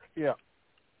Phillips. Yeah.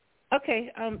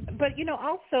 Okay, but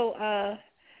also,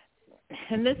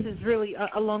 and this is really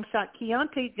a long shot.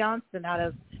 Keontae Johnson out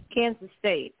of Kansas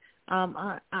State.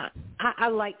 I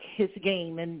like his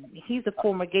game, and he's a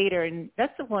former Gator, and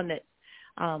that's the one that,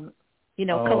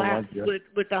 collapsed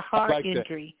with a heart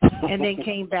injury and then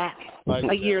came back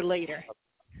a year later.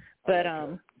 But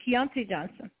Keontae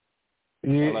Johnson.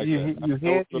 You had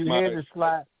to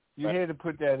slide. You had to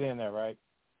put that in there, right?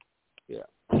 Yeah.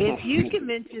 If you can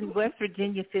mention West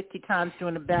Virginia 50 times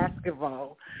during the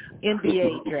basketball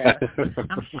NBA draft,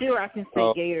 I'm sure I can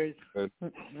say Gators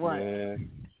won.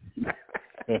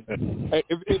 Hey,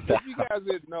 if you guys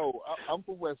didn't know, I'm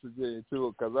from West Virginia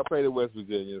too, because I played in West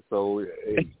Virginia. So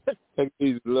take it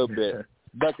easy a little bit.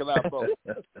 Duck it out, both.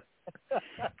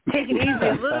 Take it easy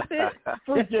a little bit.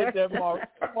 Appreciate that, Maurice.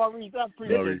 I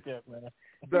appreciate that, man.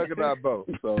 Duck it out, both.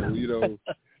 So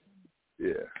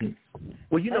yeah.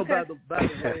 Well, by the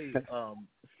way,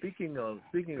 speaking of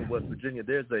West Virginia,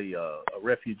 there's a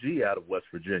refugee out of West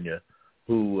Virginia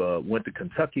who went to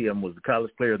Kentucky and was the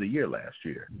college player of the year last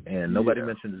year, and nobody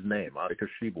mentioned his name, Adika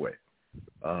Shibwe.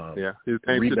 His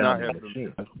name should not have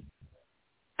machine.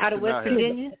 Out of West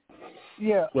Virginia?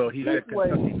 Yeah. Well, he's at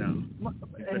Kentucky now.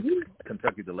 He's been at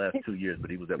Kentucky the last 2 years,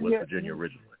 but he was at West Virginia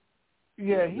originally.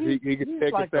 Yeah, he can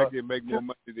take Kentucky and make more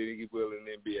money than he will in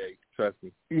the NBA. Trust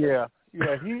me. Yeah.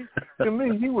 To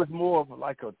me, he was more of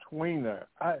like a tweener.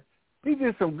 He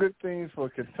did some good things for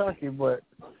Kentucky, but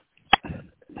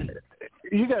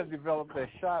you got to develop that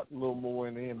shot a little more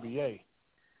in the NBA.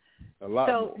 A lot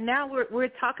more. Now we're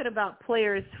talking about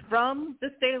players from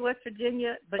the state of West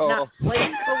Virginia, but not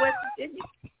playing for West Virginia.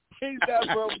 He's not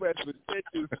from West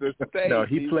Virginia. No,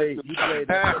 he played in West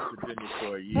Virginia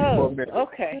for a year. Oh,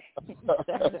 okay.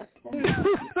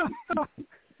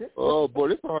 Oh boy,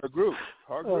 this is a hard group.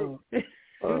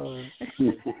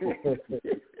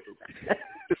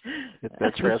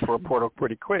 That transfer portal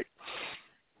pretty quick.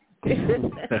 Okay. I'm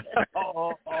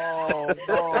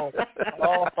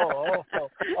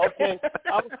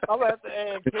gonna have to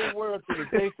add K World to the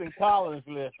Jason Collins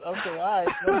list. Okay, all right,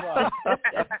 no problem.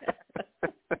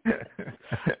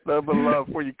 Love and love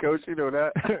for you, Coach. You know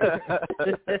that.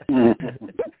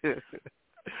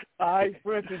 All right,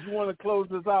 Francis, you want to close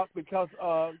this out because,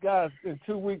 guys, in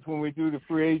 2 weeks when we do the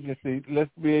free agency,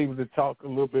 let's be able to talk a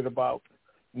little bit about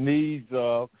needs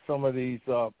of some of these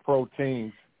pro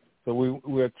teams. So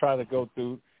we'll try to go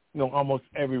through, almost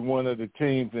every one of the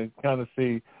teams and kind of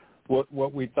see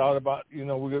what we thought about.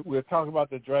 We'll talk about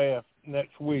the draft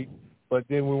next week, but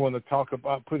then we want to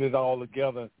put it all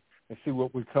together and see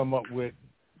what we come up with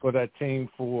for that team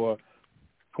for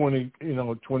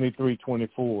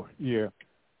 23-24 year.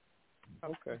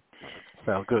 Okay.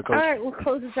 Sounds good, Coach. All right, we'll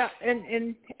close this out.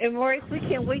 And Maurice, we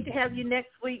can't wait to have you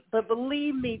next week. But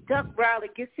believe me, Duck Riley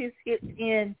gets his hits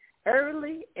in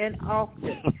early and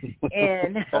often.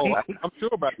 And I'm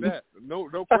sure about that. No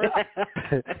question.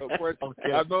 No question.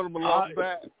 I've known him a long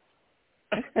time.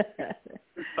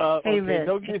 Okay, Amen.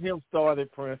 don't get him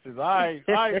started, Princess. All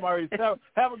right, Maurice.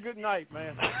 Have a good night,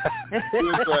 man.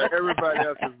 Everybody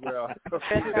else as well. Good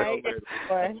night.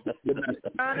 Good night.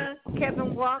 Donna,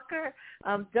 Kevin Walker,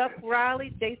 Duck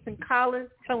Riley, Jason Collins,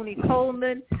 Tony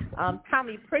Coleman,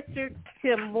 Tommy Pritchard,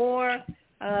 Tim Moore,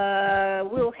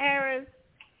 Will Harris,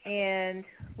 and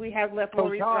we have left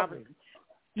Maurice Robinson.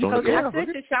 I said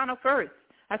Shoshana first.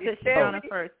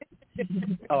 first.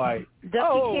 All right.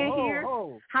 Ducky can't hear.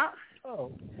 How?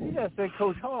 Oh, you just said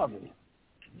Coach Harvey.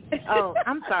 Oh,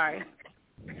 I'm sorry.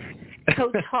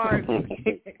 Coach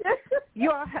Harvey.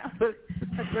 You all have a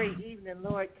great evening.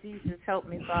 Lord Jesus, help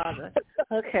me, Father.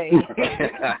 Okay.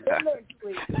 I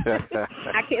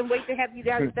can't wait to have you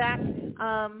guys back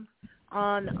on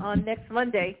next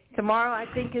Monday. Tomorrow,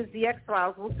 I think, is the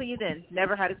X-Files. We'll see you then.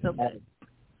 Never had it so good.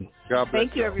 God bless.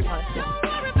 Thank you, everyone.